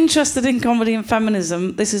 if you're interested in comedy and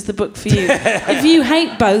feminism, this is the book for you. If you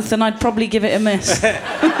hate both, then I'd probably give it a miss.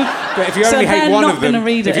 But if you only hate one of them,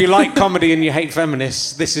 if you like comedy and you hate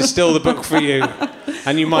feminists, this is still the book for you.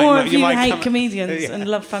 And you might, or if you hate comedians and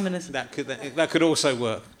love feminism, that could also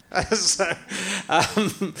work. Right.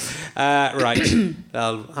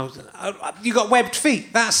 You got webbed feet.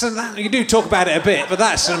 You do talk about it a bit, but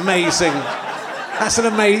that's an amazing.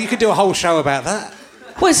 You could do a whole show about that.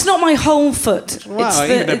 Well, it's not my whole foot. Wow,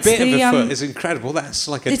 even a bit of a foot is incredible. That's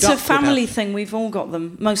like a. It's a family thing. We've all got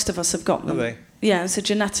them. Most of us have got them. Have they? Yeah, it's a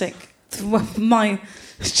genetic. When my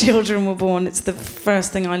children were born, it's the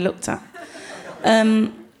first thing I looked at.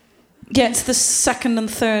 It's the second and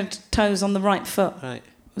third toes on the right foot. Right.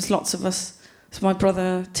 There's lots of us. It's my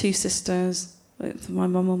brother, 2 sisters, my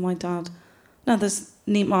mum and my dad. No, there's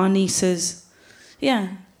my nieces. Yeah.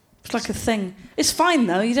 It's like a thing. It's fine,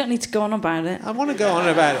 though. You don't need to go on about it. I want to go on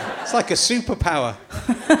about it. It's like a superpower.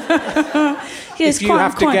 If you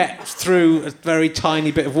have to get through a very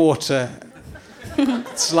tiny bit of water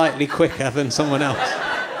slightly quicker than someone else.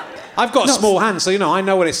 I've got small hands, so I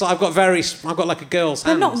know what it's like. I've got like a girl's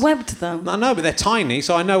hands. They're not webbed, though. I know, but they're tiny,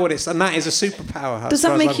 so I know what it's, and that is a superpower. Does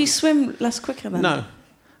that make you swim less quicker then? No,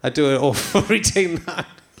 I do an awful routine now.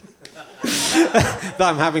 That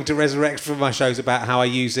I'm having to resurrect from my shows about how I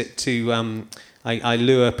use it to I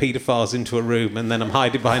lure paedophiles into a room, and then I'm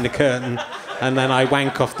hiding behind a curtain, and then I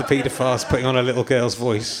wank off the paedophiles putting on a little girl's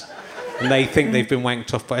voice, and they think they've been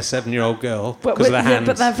wanked off by a 7-year-old girl because of their hands.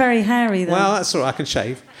 But they're very hairy though. Well, that's all right, I can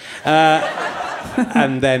shave. But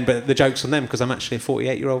the joke's on them, because I'm actually a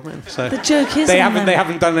 48-year-old man. So the joke is they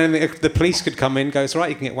haven't done anything. The police could come in, go, it's all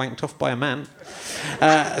right, you can get wanked off by a man.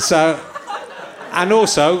 And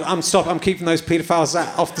also, I'm keeping those paedophiles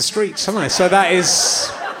off the streets, haven't I? So that is...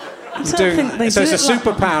 So it's a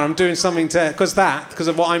superpower. I'm doing something because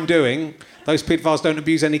of what I'm doing, those paedophiles don't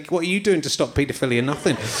abuse any... What are you doing to stop paedophilia?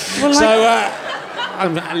 Nothing. Well,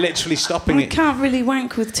 I'm literally stopping it. You can't really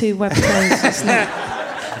wank with 2 webbed toes, isn't it?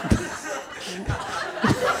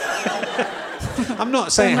 I'm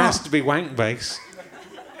not saying it has to be wank-based.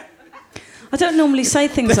 I don't normally say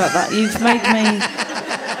things like that. You've made me...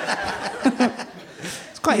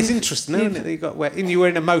 It's interesting, isn't it? You were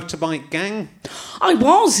in a motorbike gang. I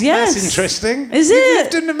was, yes. That's interesting. Is it? You've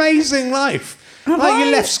lived an amazing life. You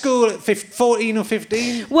left school at 14 or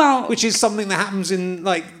 15. Well, which is something that happens in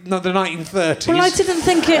the 1930s. Well, I didn't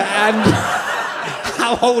think it. And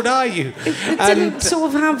how old are you? It didn't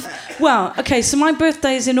sort of have. Well, okay. So my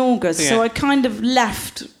birthday is in August, so I kind of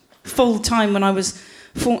left full time when I was.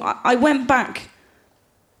 I went back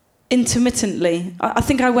intermittently. I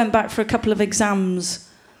think I went back for a couple of exams.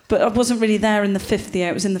 But I wasn't really there in the 5th year.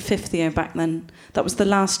 It was in the 5th year back then. That was the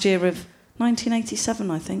last year of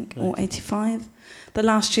 1987, I think, or 85. The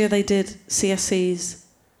last year they did CSEs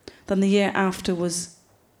Then the year after was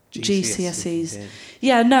GCSEs.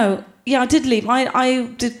 Yeah. I did leave. I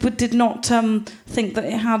did not think that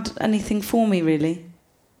it had anything for me, really.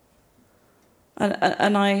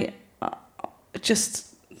 And I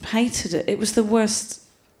just hated it. It was the worst.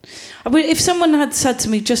 I mean, if someone had said to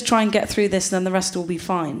me, just try and get through this and then the rest will be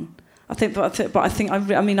fine, I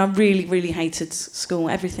really, really hated school,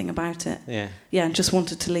 everything about it. Yeah. Yeah, and just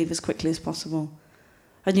wanted to leave as quickly as possible.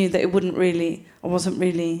 I knew that I wasn't really...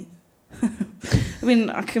 I mean,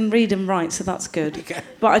 I can read and write, so that's good. Okay.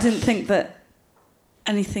 But I didn't think that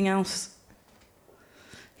anything else...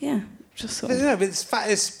 Yeah, just sort of... Yeah, but it's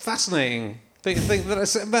fascinating. Think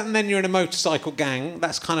that but then you're in a motorcycle gang.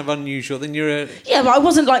 That's kind of unusual. Then you're a... Yeah, but I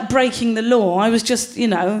wasn't, like, breaking the law. I was just,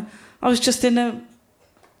 in a...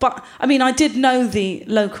 But, I mean, I did know the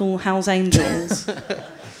local Hells Angels.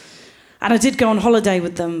 And I did go on holiday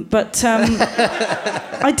with them. But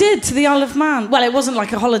I did, to the Isle of Man. Well, it wasn't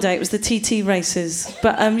like a holiday. It was the TT races.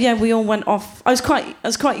 But, we all went off. I was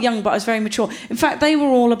quite young, but I was very mature. In fact, they were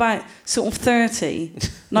all about sort of 30.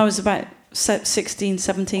 And I was about 16,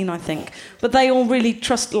 17, I think. But they all really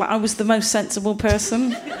trusted, like, I was the most sensible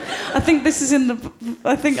person. I think this is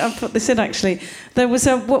I think I put this in, actually. There was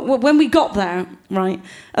when we got there, right,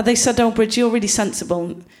 they said, "Oh, Bridget, you're really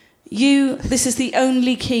sensible. This is the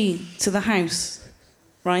only key to the house,"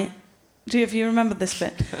 right? If you remember this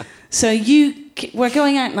bit? So we're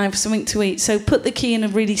going out now for something to eat, so put the key in a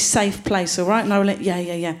really safe place, all right? And I was like,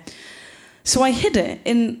 yeah. So I hid it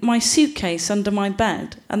in my suitcase under my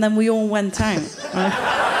bed, and then we all went out. Right?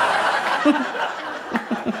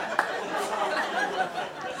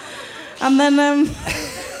 And then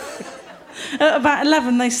at about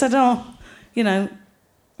 11, they said, "Oh,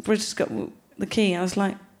 Bridget's got the key." I was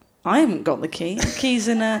like, "I haven't got the key. The key's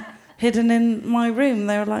hidden in my room."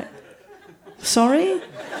 They were like, "Sorry?"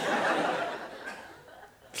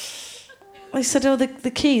 They said, "Oh,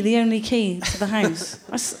 the key, the only key to the house."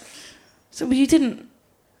 I said, "Well, you didn't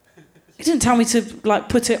tell me to, like,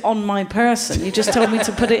 put it on my person. You just told me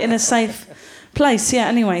to put it in a safe place." Yeah,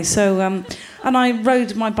 anyway, so... and I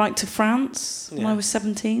rode my bike to France when I was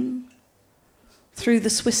 17, through the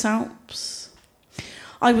Swiss Alps.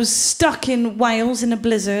 I was stuck in Wales in a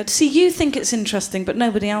blizzard. See, you think it's interesting, but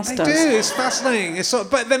nobody else does. I do. It's fascinating.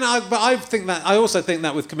 I also think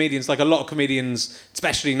that with comedians, like a lot of comedians,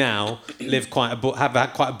 especially now, have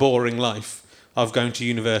had quite a boring life of going to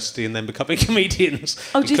university and then becoming comedians,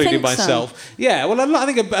 including myself. So? Yeah. Well, I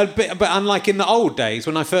think a bit, but unlike in the old days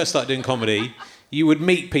when I first started doing comedy. You would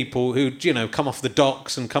meet people who, come off the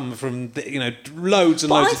docks and come from, loads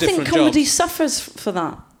and loads of different jobs. I think comedy suffers for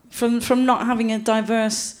that, from not having a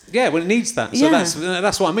diverse... Yeah, well, it needs that. So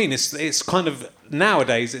that's what I mean. It's kind of,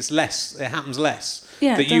 nowadays, it's less, it happens less.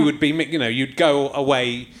 Yeah, that you would be, you'd go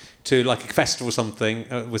away to like a festival or something,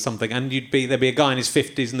 with something, and there'd be a guy in his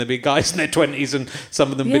 50s and there'd be guys in their 20s, and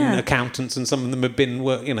some of them have been accountants, and some of them have been,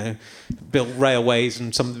 built railways,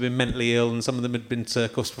 and some of them have been mentally ill, and some of them had been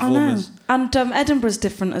circus performers. I know. And Edinburgh's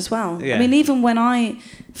different as well. Yeah. I mean, even when I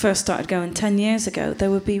first started going 10 years ago,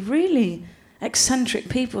 there would be really eccentric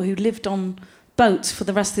people who lived on boats for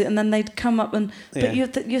the rest of it, and then they'd come up and... But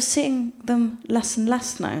you're seeing them less and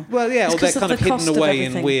less now. Well, yeah, or they're kind of hidden away in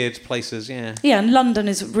everything. weird places, yeah. Yeah, and London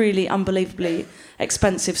is really unbelievably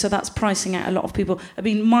expensive, so that's pricing out a lot of people. I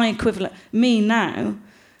mean, my equivalent, me now,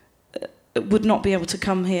 would not be able to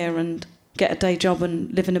come here and get a day job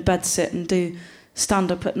and live in a bedsit and do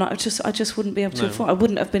stand-up at night. I just wouldn't be able to afford. I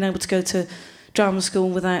wouldn't have been able to go to drama school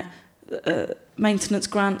without maintenance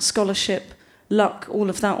grant, scholarship, luck, all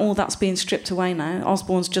of that. All that's being stripped away now.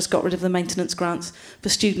 Osborne's just got rid of the maintenance grants for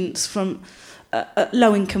students from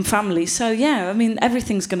low-income families. So, yeah, I mean,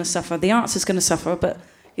 everything's going to suffer. The arts is going to suffer, but...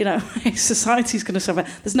 society's going to suffer.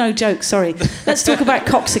 There's no joke, sorry. Let's talk about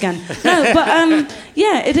cops again. No, but,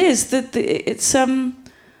 it is. It's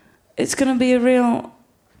going to be a real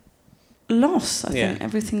loss, I think.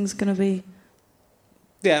 Everything's going to be...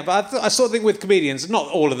 Yeah, but I sort of think with comedians, not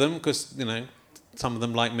all of them, because, some of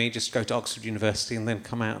them, like me, just go to Oxford University and then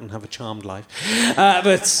come out and have a charmed life.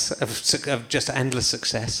 But of just endless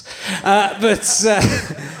success. But I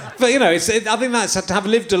think that's to have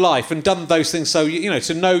lived a life and done those things so,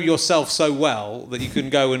 to know yourself so well that you can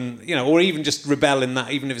go and, or even just rebel in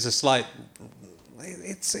that, even if it's a slight...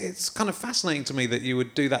 It's kind of fascinating to me that you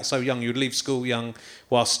would do that so young. You would leave school young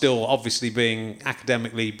while still obviously being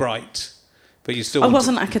academically bright. But you still... I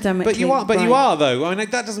wasn't academically But bright. you are, though. I mean,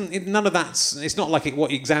 that doesn't... None of that's... It's not like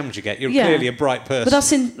what exams you get. You're clearly a bright person.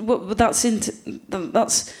 But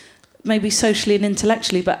that's maybe socially and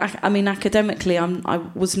intellectually, but I mean, academically, I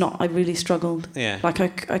was not. I really struggled. Yeah.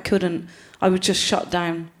 Like, I couldn't... I would just shut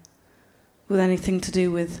down with anything to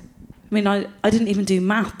do with I mean, I didn't even do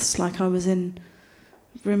maths like I was in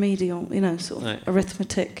remedial, sort of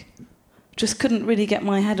arithmetic. Just couldn't really get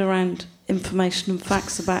my head around information and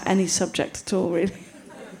facts about any subject at all, really.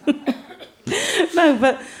 No,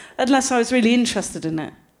 but unless I was really interested in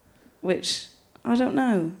it, which I don't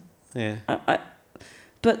know. Yeah.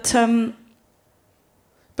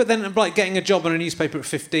 But then, like, getting a job on a newspaper at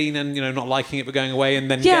 15 and, not liking it but going away and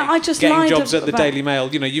then I just getting lied jobs at the about... Daily Mail,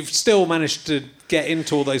 you've still managed to get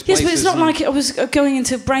into all those places. Yes, but it's not like I was going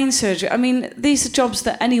into brain surgery. I mean, these are jobs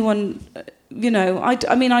that anyone,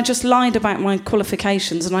 I just lied about my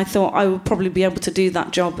qualifications and I thought I would probably be able to do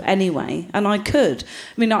that job anyway, and I could.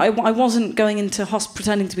 I mean, I wasn't going into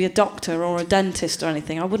pretending to be a doctor or a dentist or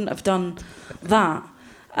anything. I wouldn't have done that.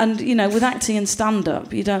 And, with acting and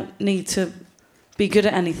stand-up, you don't need to be good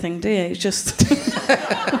at anything, do you? Just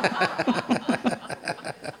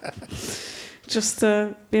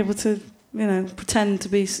be able to, pretend to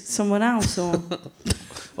be someone else or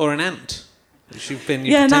or an ant. Which you pretend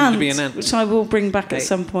to be an ant, which I will bring back at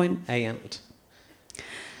some point. A ant.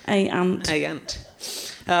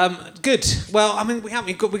 Good. Well, I mean,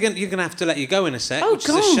 you're going to have to let you go in a sec, which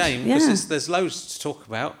is a shame because there's loads to talk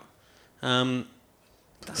about.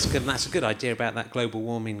 That's good. That's a good idea about that global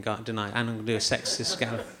warming guy tonight. And I'm going to do a sexist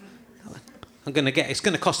scandal. It's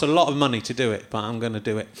going to cost a lot of money to do it, but I'm going to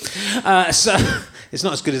do it. So it's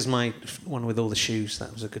not as good as my one with all the shoes.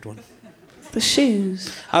 That was a good one. The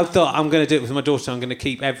shoes? I thought I'm going to do it with my daughter. I'm going to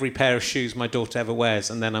keep every pair of shoes my daughter ever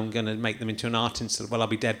wears, and then I'm going to make them into an art installation. Well, I'll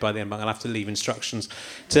be dead by then, but I'll have to leave instructions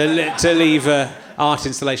to leave an art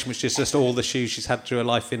installation, which is just all the shoes she's had through her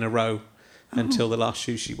life in a row. Until the last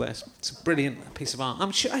shoe she wears. It's a brilliant piece of art.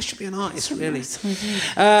 I should be an artist, really.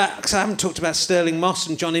 Because I haven't talked about Sterling Moss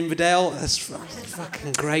and John Inverdale. That's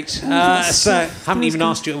fucking great. So I haven't even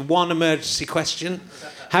asked you one emergency question.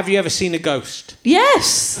 Have you ever seen a ghost?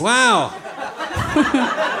 Yes. Wow.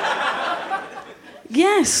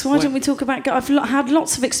 Yes. Why don't we talk about... I've had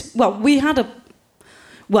lots of...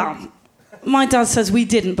 my dad says we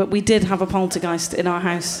didn't, but we did have a poltergeist in our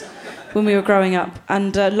house when we were growing up,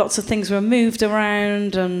 and lots of things were moved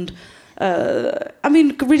around, and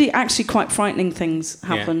really actually quite frightening things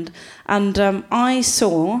happened. Yeah. And I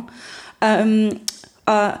saw,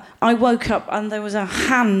 I woke up and there was a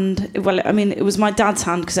hand, it was my dad's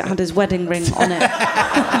hand because it had his wedding ring on it.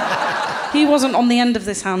 He wasn't on the end of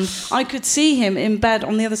this hand. I could see him in bed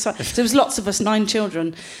on the other side. So there was lots of us, 9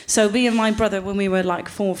 children. So me and my brother, when we were like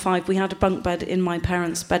 4 or 5, we had a bunk bed in my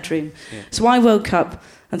parents' bedroom. Yeah. So I woke up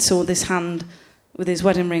and saw this hand with his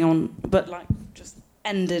wedding ring on, but just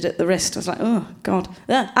ended at the wrist. I was like, oh, God.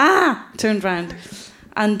 Turned round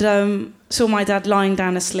and saw my dad lying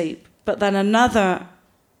down asleep. But then another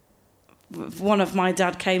one of my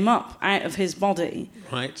dad came up out of his body,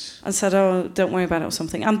 right, and said, "Oh, don't worry about it," or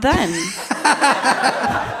something, and then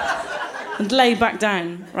and lay back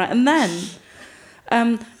down, right, and then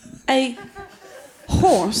a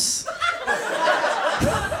horse,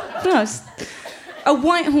 a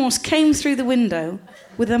white horse came through the window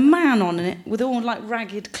with a man on it with all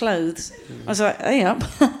ragged clothes. I was like, "Hey up,"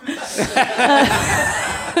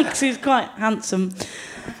 because he's quite handsome,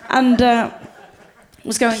 and.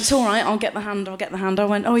 Was going, it's all right, I'll get the hand. I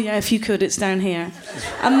went, oh yeah, if you could, it's down here.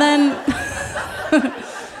 And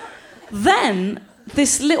then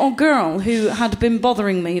this little girl who had been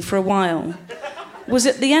bothering me for a while was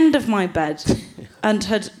at the end of my bed and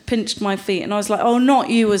had pinched my feet, and I was like, oh, not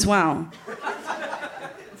you as well.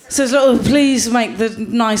 So it's like, oh, please make the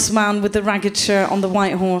nice man with the ragged shirt on the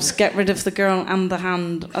white horse get rid of the girl and the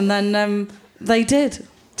hand. And then they did.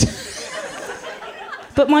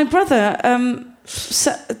 But my brother...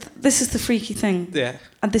 So, this is the freaky thing. Yeah.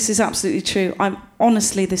 And this is absolutely true.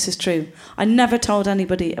 Honestly, this is true. I never told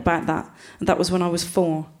anybody about that. And that was when I was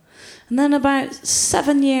 4. And then about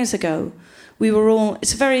 7 years ago, we were all...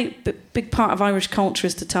 It's a very big part of Irish culture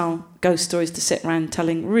is to tell ghost stories, to sit around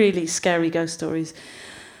telling really scary ghost stories.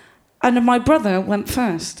 And my brother went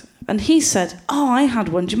first. And he said, oh, I had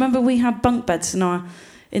one. Do you remember we had bunk beds in Mum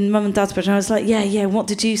and Dad's bed? And I was like, yeah, what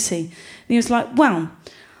did you see? And he was like, well...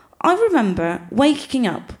 I remember waking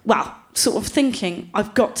up, sort of thinking,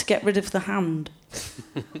 I've got to get rid of the hand.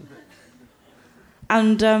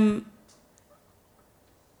 And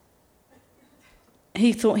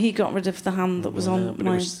he thought he got rid of the hand that was on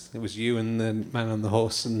my... It was you and the man on the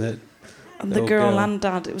horse and the girl and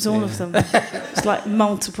Dad. It was all of them. It was like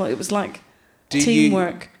multiple. It was like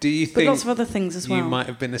teamwork. Do you think... But lots of other things as well. You might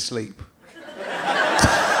have been asleep.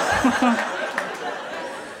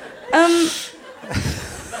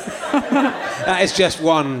 That is just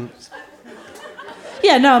one.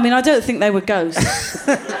 Yeah, no, I mean, I don't think they were ghosts.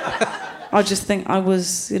 I just think I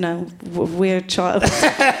was, a weird child.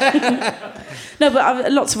 No,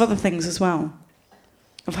 but lots of other things as well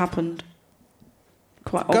have happened.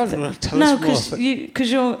 Quite often. No, because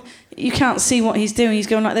you can't see what he's doing. He's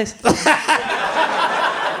going like this.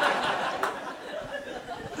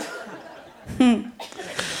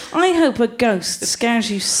 I hope a ghost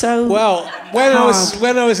scares you so. Well, when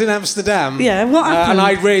I was in Amsterdam, what happened? And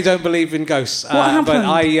I really don't believe in ghosts. What happened? But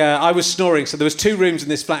I was snoring. So there was 2 rooms in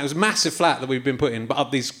this flat. It was a massive flat that we'd been put in, but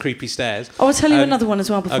up these creepy stairs. Oh, I'll tell you another one as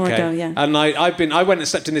well before I go. Yeah. And I went and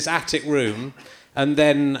slept in this attic room. And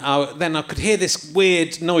then I could hear this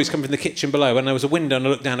weird noise coming from the kitchen below. And there was a window, and I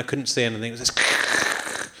looked down. I couldn't see anything. It was this.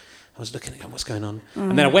 I was looking at what's going on.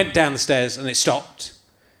 And then I went down the stairs, and it stopped.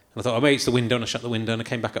 And I thought, maybe it's the window, and I shut the window, and I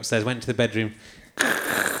came back upstairs, went to the bedroom,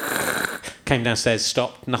 came downstairs,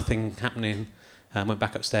 stopped, nothing happening, went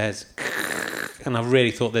back upstairs, and I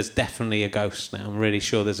really thought there's definitely a ghost now. I'm really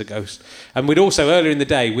sure there's a ghost. And we'd also, earlier in the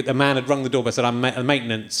day, a man had rung the doorbell, said, I'm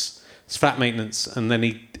maintenance, it's flat maintenance, and then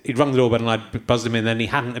he'd rung the doorbell, and I'd buzzed him in, and then he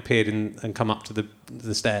hadn't appeared and come up to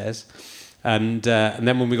the stairs. And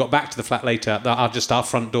then when we got back to the flat later, our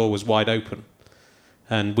front door was wide open.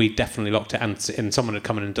 And we definitely locked it, and someone had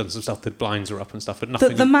come in and done some stuff. The blinds were up and stuff, but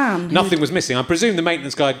nothing. The man. Nothing was missing. I presume the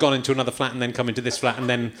maintenance guy had gone into another flat and then come into this flat and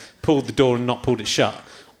then pulled the door and not pulled it shut,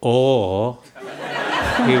 or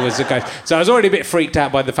he was a ghost. So I was already a bit freaked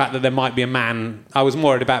out by the fact that there might be a man. I was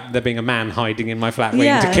more worried about there being a man hiding in my flat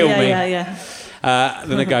waiting to kill me.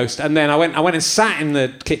 Than a ghost. And then I went and sat in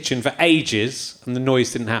the kitchen for ages, and the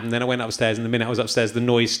noise didn't happen. Then I went upstairs, and the minute I was upstairs, the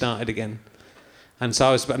noise started again. And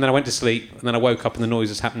so and then I went to sleep, and then I woke up and the noise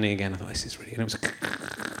was happening again. I thought, this is really... And it was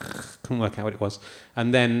couldn't work out what it was.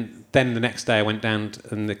 And then the next day I went down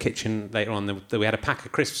in the kitchen later on. We had a pack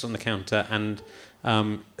of crisps on the counter, and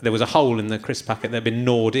there was a hole in the crisp packet that had been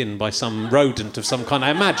gnawed in by some rodent of some kind,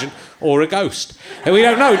 I imagine, or a ghost. And we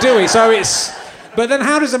don't know, do we? So it's... But then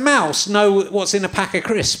how does a mouse know what's in a pack of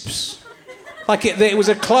crisps? Like it was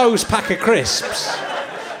a closed pack of crisps.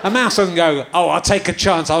 A mouse doesn't go, I'll take a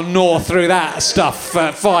chance, I'll gnaw through that stuff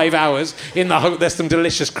for 5 hours in the hope there's some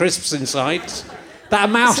delicious crisps inside. That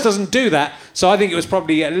a mouse doesn't do that. So I think it was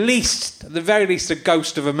probably at the very least, a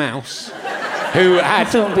ghost of a mouse who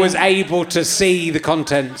was able to see the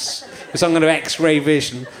contents with some kind of X-ray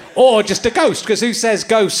vision. Or just a ghost, because who says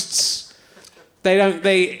ghosts?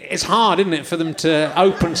 It's hard, isn't it, for them to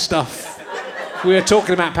open stuff. We were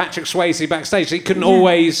talking about Patrick Swayze backstage. He couldn't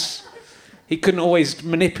always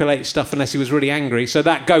manipulate stuff unless he was really angry. So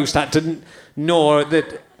that ghost had to gnaw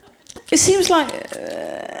that. It seems like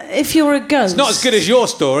if you're a ghost... It's not as good as your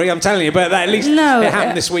story, I'm telling you, but at least it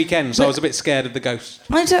happened this weekend, so I was a bit scared of the ghost.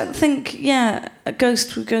 I don't think, a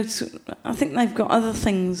ghost would go to... I think they've got other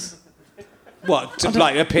things. What?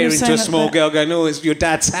 To appear into a small girl going, it's your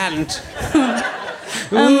dad's hand.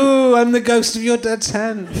 Ooh, I'm the ghost of your dad's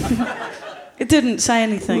hand. It didn't say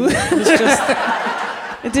anything. It was just...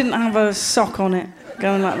 It didn't have a sock on it,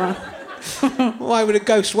 going like that. Why would a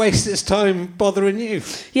ghost waste its time bothering you?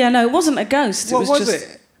 Yeah, no, it wasn't a ghost. What was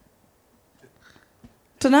it?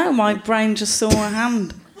 Don't know, my brain just saw a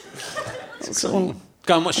hand. Go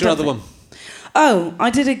on, what's your other one? Oh,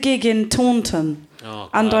 I did a gig in Taunton,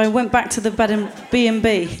 and I went back to the bed and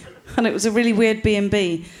B&B, and it was a really weird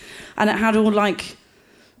B&B, and it had all,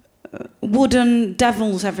 wooden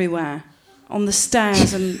devils everywhere on the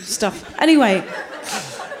stairs and stuff. Anyway...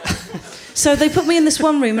 So they put me in this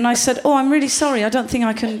one room, and I said, I'm really sorry, I don't think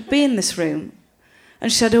I can be in this room. And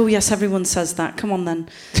she said, yes, everyone says that, come on then.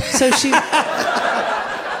 So she...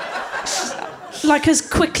 as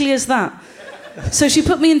quickly as that. So she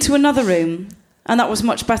put me into another room, and that was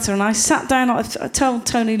much better. And I sat down, I told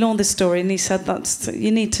Tony Law this story, and he said,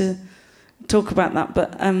 you need to talk about that,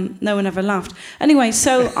 but no one ever laughed. Anyway,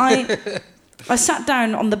 so I sat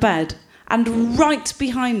down on the bed, and right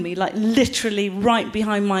behind me, literally right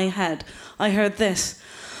behind my head, I heard this.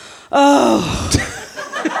 Oh.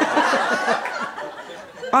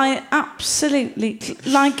 I absolutely...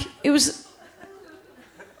 it was...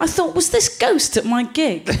 I thought, was this ghost at my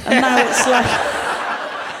gig? And now it's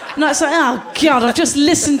oh, God, I've just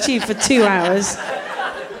listened to you for 2 hours.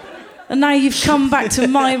 And now you've come back to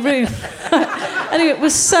my room. Anyway, it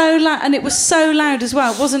was so loud, and it was so loud as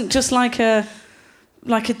well. It wasn't just like a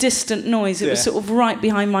distant noise. It was sort of right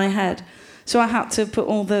behind my head. So I had to put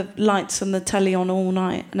all the lights and the telly on all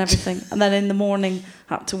night and everything. And then in the morning,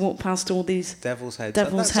 had to walk past all these devil's heads.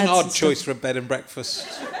 That's an odd choice for a bed and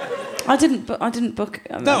breakfast. I didn't book.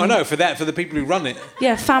 No, I know for the people who run it.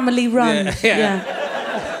 Yeah, family run. Yeah,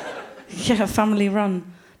 family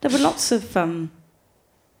run. There were lots of.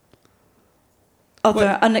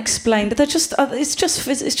 other unexplained. They're just. It's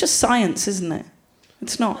just science, isn't it?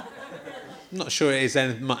 It's not. I'm not sure it is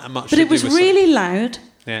much. But it was really loud,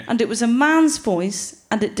 Yeah. and it was a man's voice,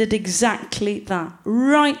 and it did exactly that,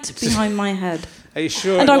 right behind my head. Are you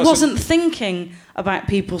sure? And I wasn't thinking about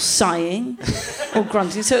people sighing or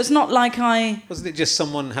grunting, so it's not like I... Wasn't it just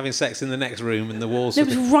someone having sex in the next room and the walls... It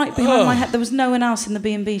was right behind my head. There was no one else in the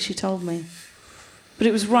B&B, she told me. But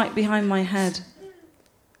it was right behind my head.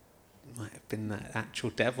 Might have been that actual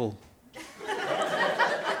devil.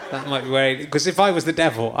 That might be where... Because if I was the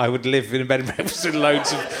devil, I would live in a bed and breakfast with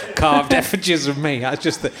loads of carved effigies of me. I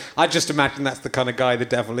just imagine that's the kind of guy the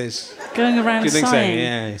devil is. Going around Do you think sighing? so?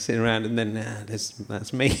 Yeah, sitting around and then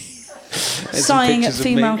that's me. Sighing at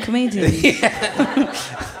female comedians.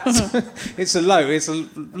 It's a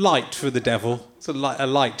light for the devil. It's a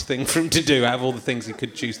light thing for him to do out of all the things he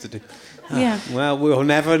could choose to do. Yeah. Well, we'll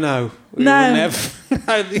never know. We No. will never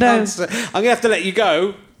know the answer. I'm going to have to let you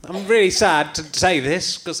go. I'm really sad to say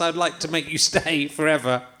this because I'd like to make you stay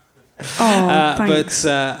forever. Oh, thanks.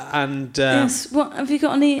 Yes. What have you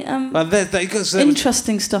got any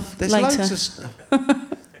interesting stuff there's later? Loads of stuff.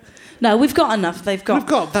 No, we've got enough. They've got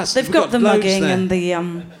the mugging there.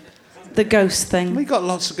 and the ghost thing. We've got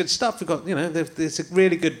lots of good stuff. We've got it's a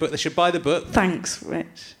really good book. They should buy the book. Thanks,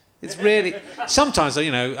 Rich. It's really sometimes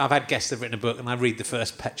I've had guests that have written a book and I read the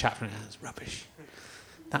first chapter and it's rubbish.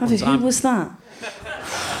 Who was that?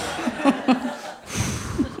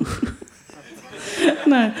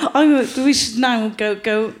 No, we should now go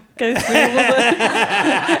through all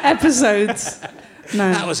the episodes.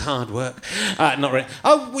 No, that was hard work. Not really.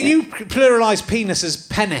 Oh, well, you pluralise penis as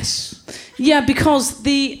penis. Yeah, because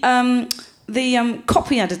the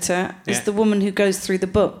copy editor is the woman who goes through the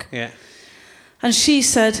book. Yeah. And she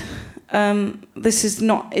said, "This is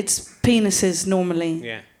not. It's penises normally."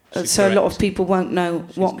 Yeah. So a lot of people won't know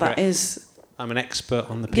what that is. I'm an expert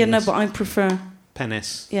on the penis. Yeah, no, but I prefer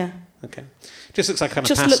penis. Yeah. Okay. Just looks like kind of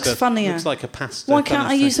just pasta. Looks funnier. Looks like a pasta. Why can't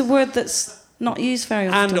I use a word that's not used very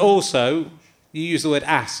often? And also, you use the word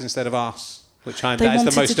ass instead of arse, which they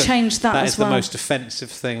wanted to change that as well. That is the most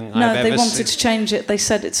offensive thing I've ever seen. No, they wanted to change it. They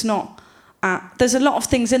said it's not. There's a lot of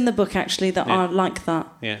things in the book actually that are like that.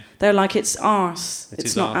 Yeah. They're like it's arse.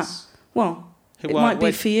 It's not arse. Well, it might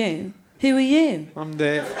be for you. Who are you?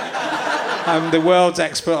 I'm the world's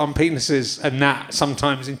expert on penises, and that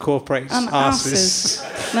sometimes incorporates arses.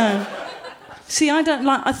 No. See, I don't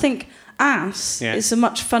like... I think ass is a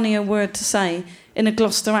much funnier word to say in a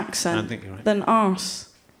Gloucester accent than arse.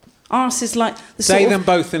 Arse is like... Say them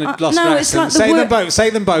both in a Gloucester accent. It's like Say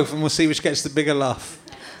them both, and we'll see which gets the bigger laugh.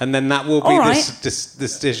 And then that will be this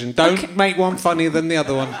decision. Don't make one funnier than the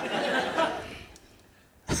other one.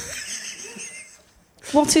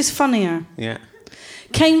 What is funnier? Yeah.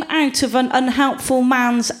 Came out of an unhelpful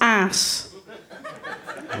man's ass.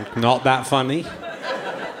 Not that funny.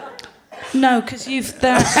 No, because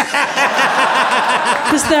they're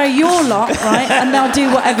your lot, right? And they'll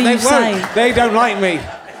do whatever you say. They don't like me.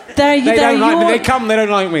 They don't like me. They come. They don't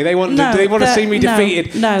like me. They want to see me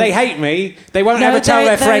defeated. No. They hate me. They won't ever tell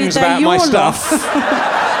their friends about my stuff.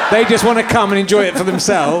 They just want to come and enjoy it for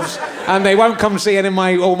themselves, and they won't come see any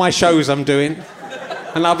of all my shows I'm doing.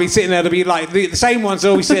 And I'll be sitting there. They'll be like the same ones.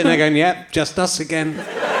 Will be sitting there going, "Yep, just us again.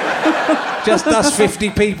 Just us 50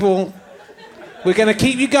 people. We're going to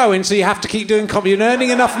keep you going, so you have to keep doing comedy. You're earning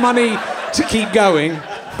enough money to keep going,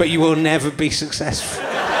 but you will never be successful."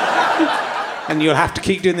 And you'll have to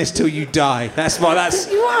keep doing this till you die. That's.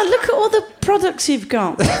 You are. Look at all the products you've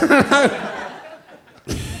got.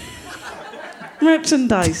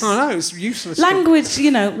 Merchandise. Oh no, it's useless. Language,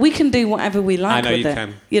 we can do whatever we like with it. I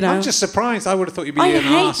know you can. I'm just surprised. I would have thought you'd be an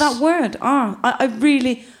arse. I hate that word. I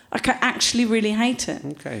actually really hate it.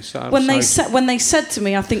 Okay, so when they said to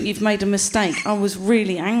me, "I think you've made a mistake," I was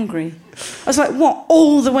really angry. I was like, "What?"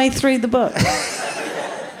 All the way through the book.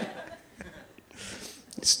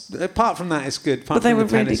 Apart from that, it's good. Apart but they from were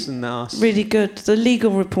the penis and the arse. Really good. The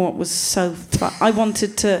legal report was so fun. I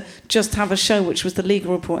wanted to just have a show which was the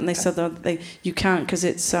legal report, and they said that you can't because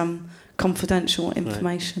it's confidential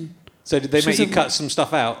information. Right. So did they make you cut some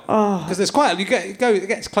stuff out? Oh, because there's it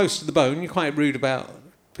gets close to the bone. You're quite rude about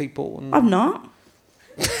people. And I'm not.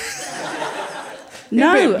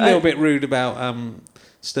 No, a little bit rude about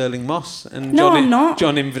Sterling Moss and no, I'm not.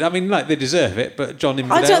 John Infidel. I mean, they deserve it, but John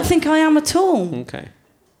Infidel. I don't think I am at all. Okay.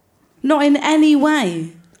 Not in any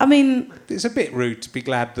way. I mean... It's a bit rude to be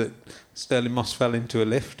glad that Sterling Moss fell into a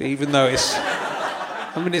lift, even though it's...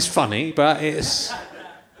 I mean, it's funny, but it's...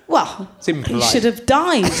 Well, it's impolite. He should have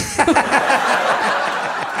died.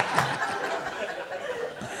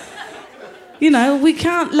 We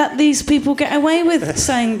can't let these people get away with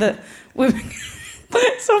saying that women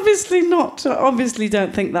It's obviously not. I obviously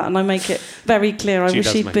don't think that, and I make it very clear. I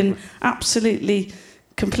wish he'd been absolutely,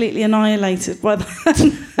 completely annihilated by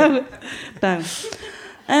that. No.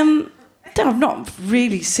 No, I'm not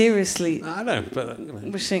really seriously. I know, but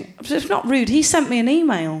wishing. It's not rude. He sent me an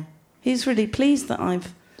email. He's really pleased that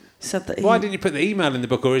I've said that. Why didn't you put the email in the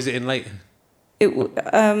book, or is it in later?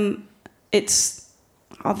 It's.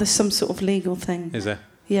 There's some sort of legal thing. Is there?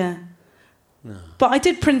 Yeah. No. But I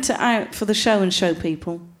did print it out for the show and show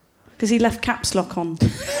people because he left caps lock on,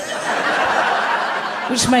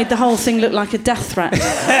 which made the whole thing look like a death threat.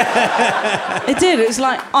 It did. It was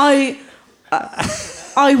like I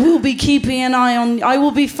will be keeping an eye on... I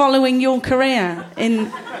will be following your career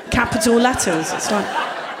in capital letters. It's like,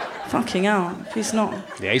 fucking hell, if he's not...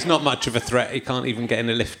 Yeah, he's not much of a threat. He can't even get in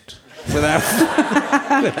a lift without...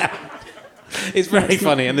 It's very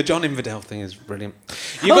funny, and the John Inverdale thing is brilliant.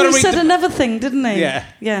 He said another thing, didn't he? Yeah.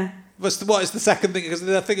 Yeah. What is the second thing? Because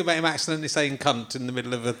the thing about him accidentally saying cunt in the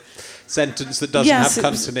middle of a sentence that doesn't have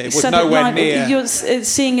cunt in it was nowhere near... You're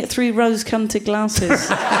seeing it through rose-coloured glasses.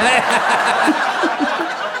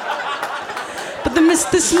 But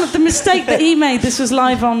the mistake that he made, this was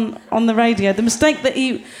live on the radio, the mistake that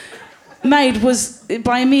he made was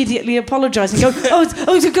by immediately apologising, going,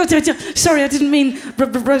 oh, God, sorry, I didn't mean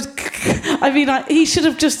rose. I mean, he should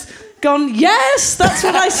have just gone, yes, that's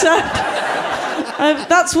what I said.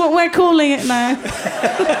 That's what we're calling it now.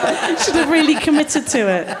 Should have really committed to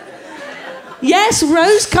it. Yes,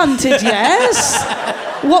 rose-cunted, yes.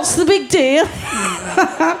 What's the big deal?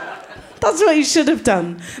 That's what you should have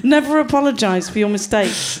done. Never apologise for your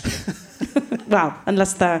mistakes. Well,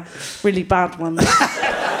 unless they're really bad ones.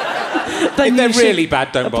 If they're really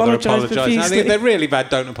bad, don't bother apologising. I think if they're really bad,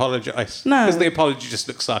 don't apologise. No. Because the apology just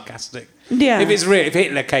looks sarcastic. Yeah. If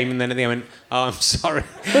Hitler came and then at the end went, oh, I'm sorry.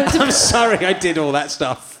 I'm sorry I did all that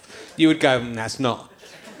stuff. You would go, that's not...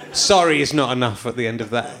 Sorry is not enough at the end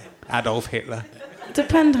of that, Adolf Hitler.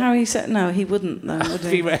 Depend how he said... No, he wouldn't, though, would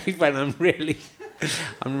he? He went, I'm really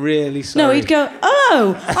sorry. No, he'd go,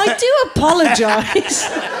 oh, I do apologise.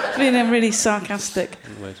 Being really sarcastic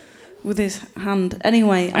with his hand.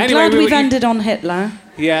 Anyway, I'm glad we've ended on Hitler.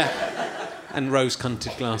 Yeah, and rose-coloured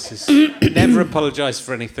glasses. Never apologise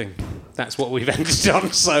for anything. That's what we've ended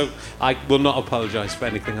on, so I will not apologise for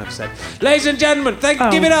anything I've said. Ladies and gentlemen,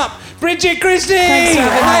 give it up, Bridget Christie! Thanks for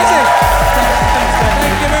having Amazing!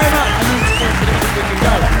 Thank you very much.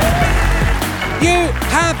 You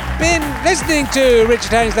have been listening to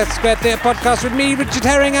Richard Herring's Leicester Square Theatre podcast with me, Richard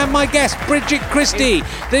Herring, and my guest, Bridget Christie.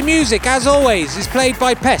 The music, as always, is played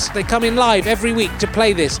by Pest. They come in live every week to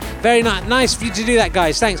play this. Very nice for you to do that,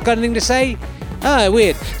 guys. Thanks. Got anything to say? Oh,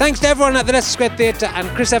 weird. Thanks to everyone at the Leicester Square Theatre and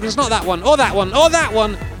Chris Evans, not that one, or that one, or that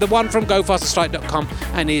one, the one from GoFasterStrike.com,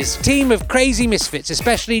 and his team of crazy misfits,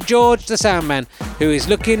 especially George the soundman, who is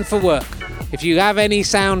looking for work. If you have any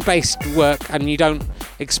sound-based work and you don't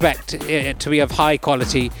expect it to be of high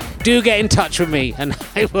quality, do get in touch with me and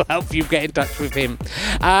I will help you get in touch with him.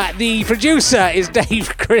 The producer is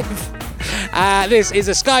Dave Cribb. This is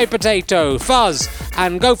a Sky Potato, Fuzz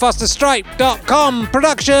and GoFasterStripe.com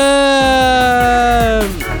production.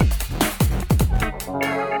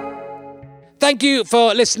 Thank you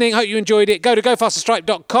for listening. Hope you enjoyed it. Go to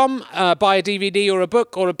GoFasterStripe.com, buy a DVD or a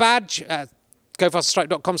book or a badge.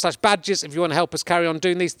 GoFasterStripe.com/badges if you want to help us carry on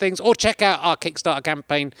doing these things, or check out our Kickstarter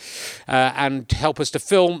campaign and help us to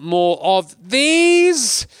film more of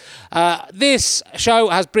these. This show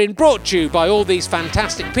has been brought to you by all these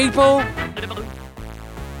fantastic people: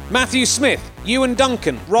 Matthew Smith, Ewan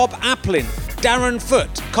Duncan, Rob Applin, Darren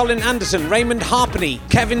Foote, Colin Anderson, Raymond Harpenny,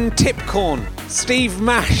 Kevin Tipcorn, Steve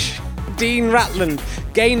Mash, Dean Ratland,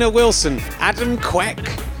 Gaynor Wilson, Adam Queck,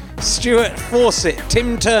 Stuart Fawcett,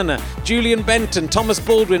 Tim Turner, Julian Benton, Thomas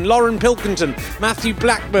Baldwin, Lauren Pilkington, Matthew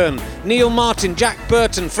Blackburn, Neil Martin, Jack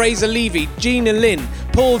Burton, Fraser Levy, Gina Lynn,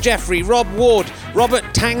 Paul Jeffrey, Rob Ward, Robert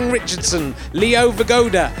Tang Richardson, Leo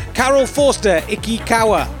Vagoda, Carol Forster, Iki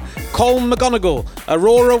Kawa, Cole McGonigal,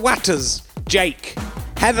 Aurora Watters, Jake,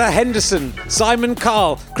 Heather Henderson, Simon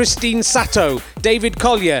Carl, Christine Sato, David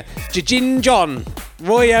Collier, Jijin John,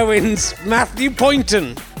 Roy Owens, Matthew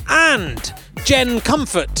Poynton, and Jen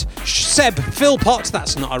Comfort, Seb Philpott,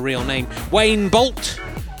 that's not a real name, Wayne Bolt,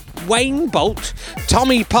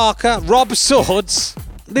 Tommy Parker, Rob Swords,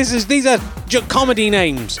 these are comedy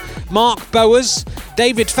names, Mark Bowers,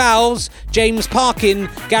 David Fowles, James Parkin,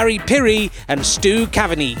 Gary Pirrie and Stu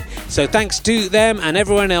Cavaney. So thanks to them and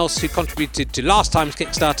everyone else who contributed to last time's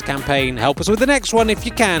Kickstarter campaign. Help us with the next one if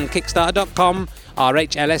you can, kickstarter.com,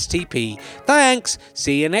 RHLSTP. Thanks,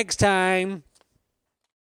 see you next time.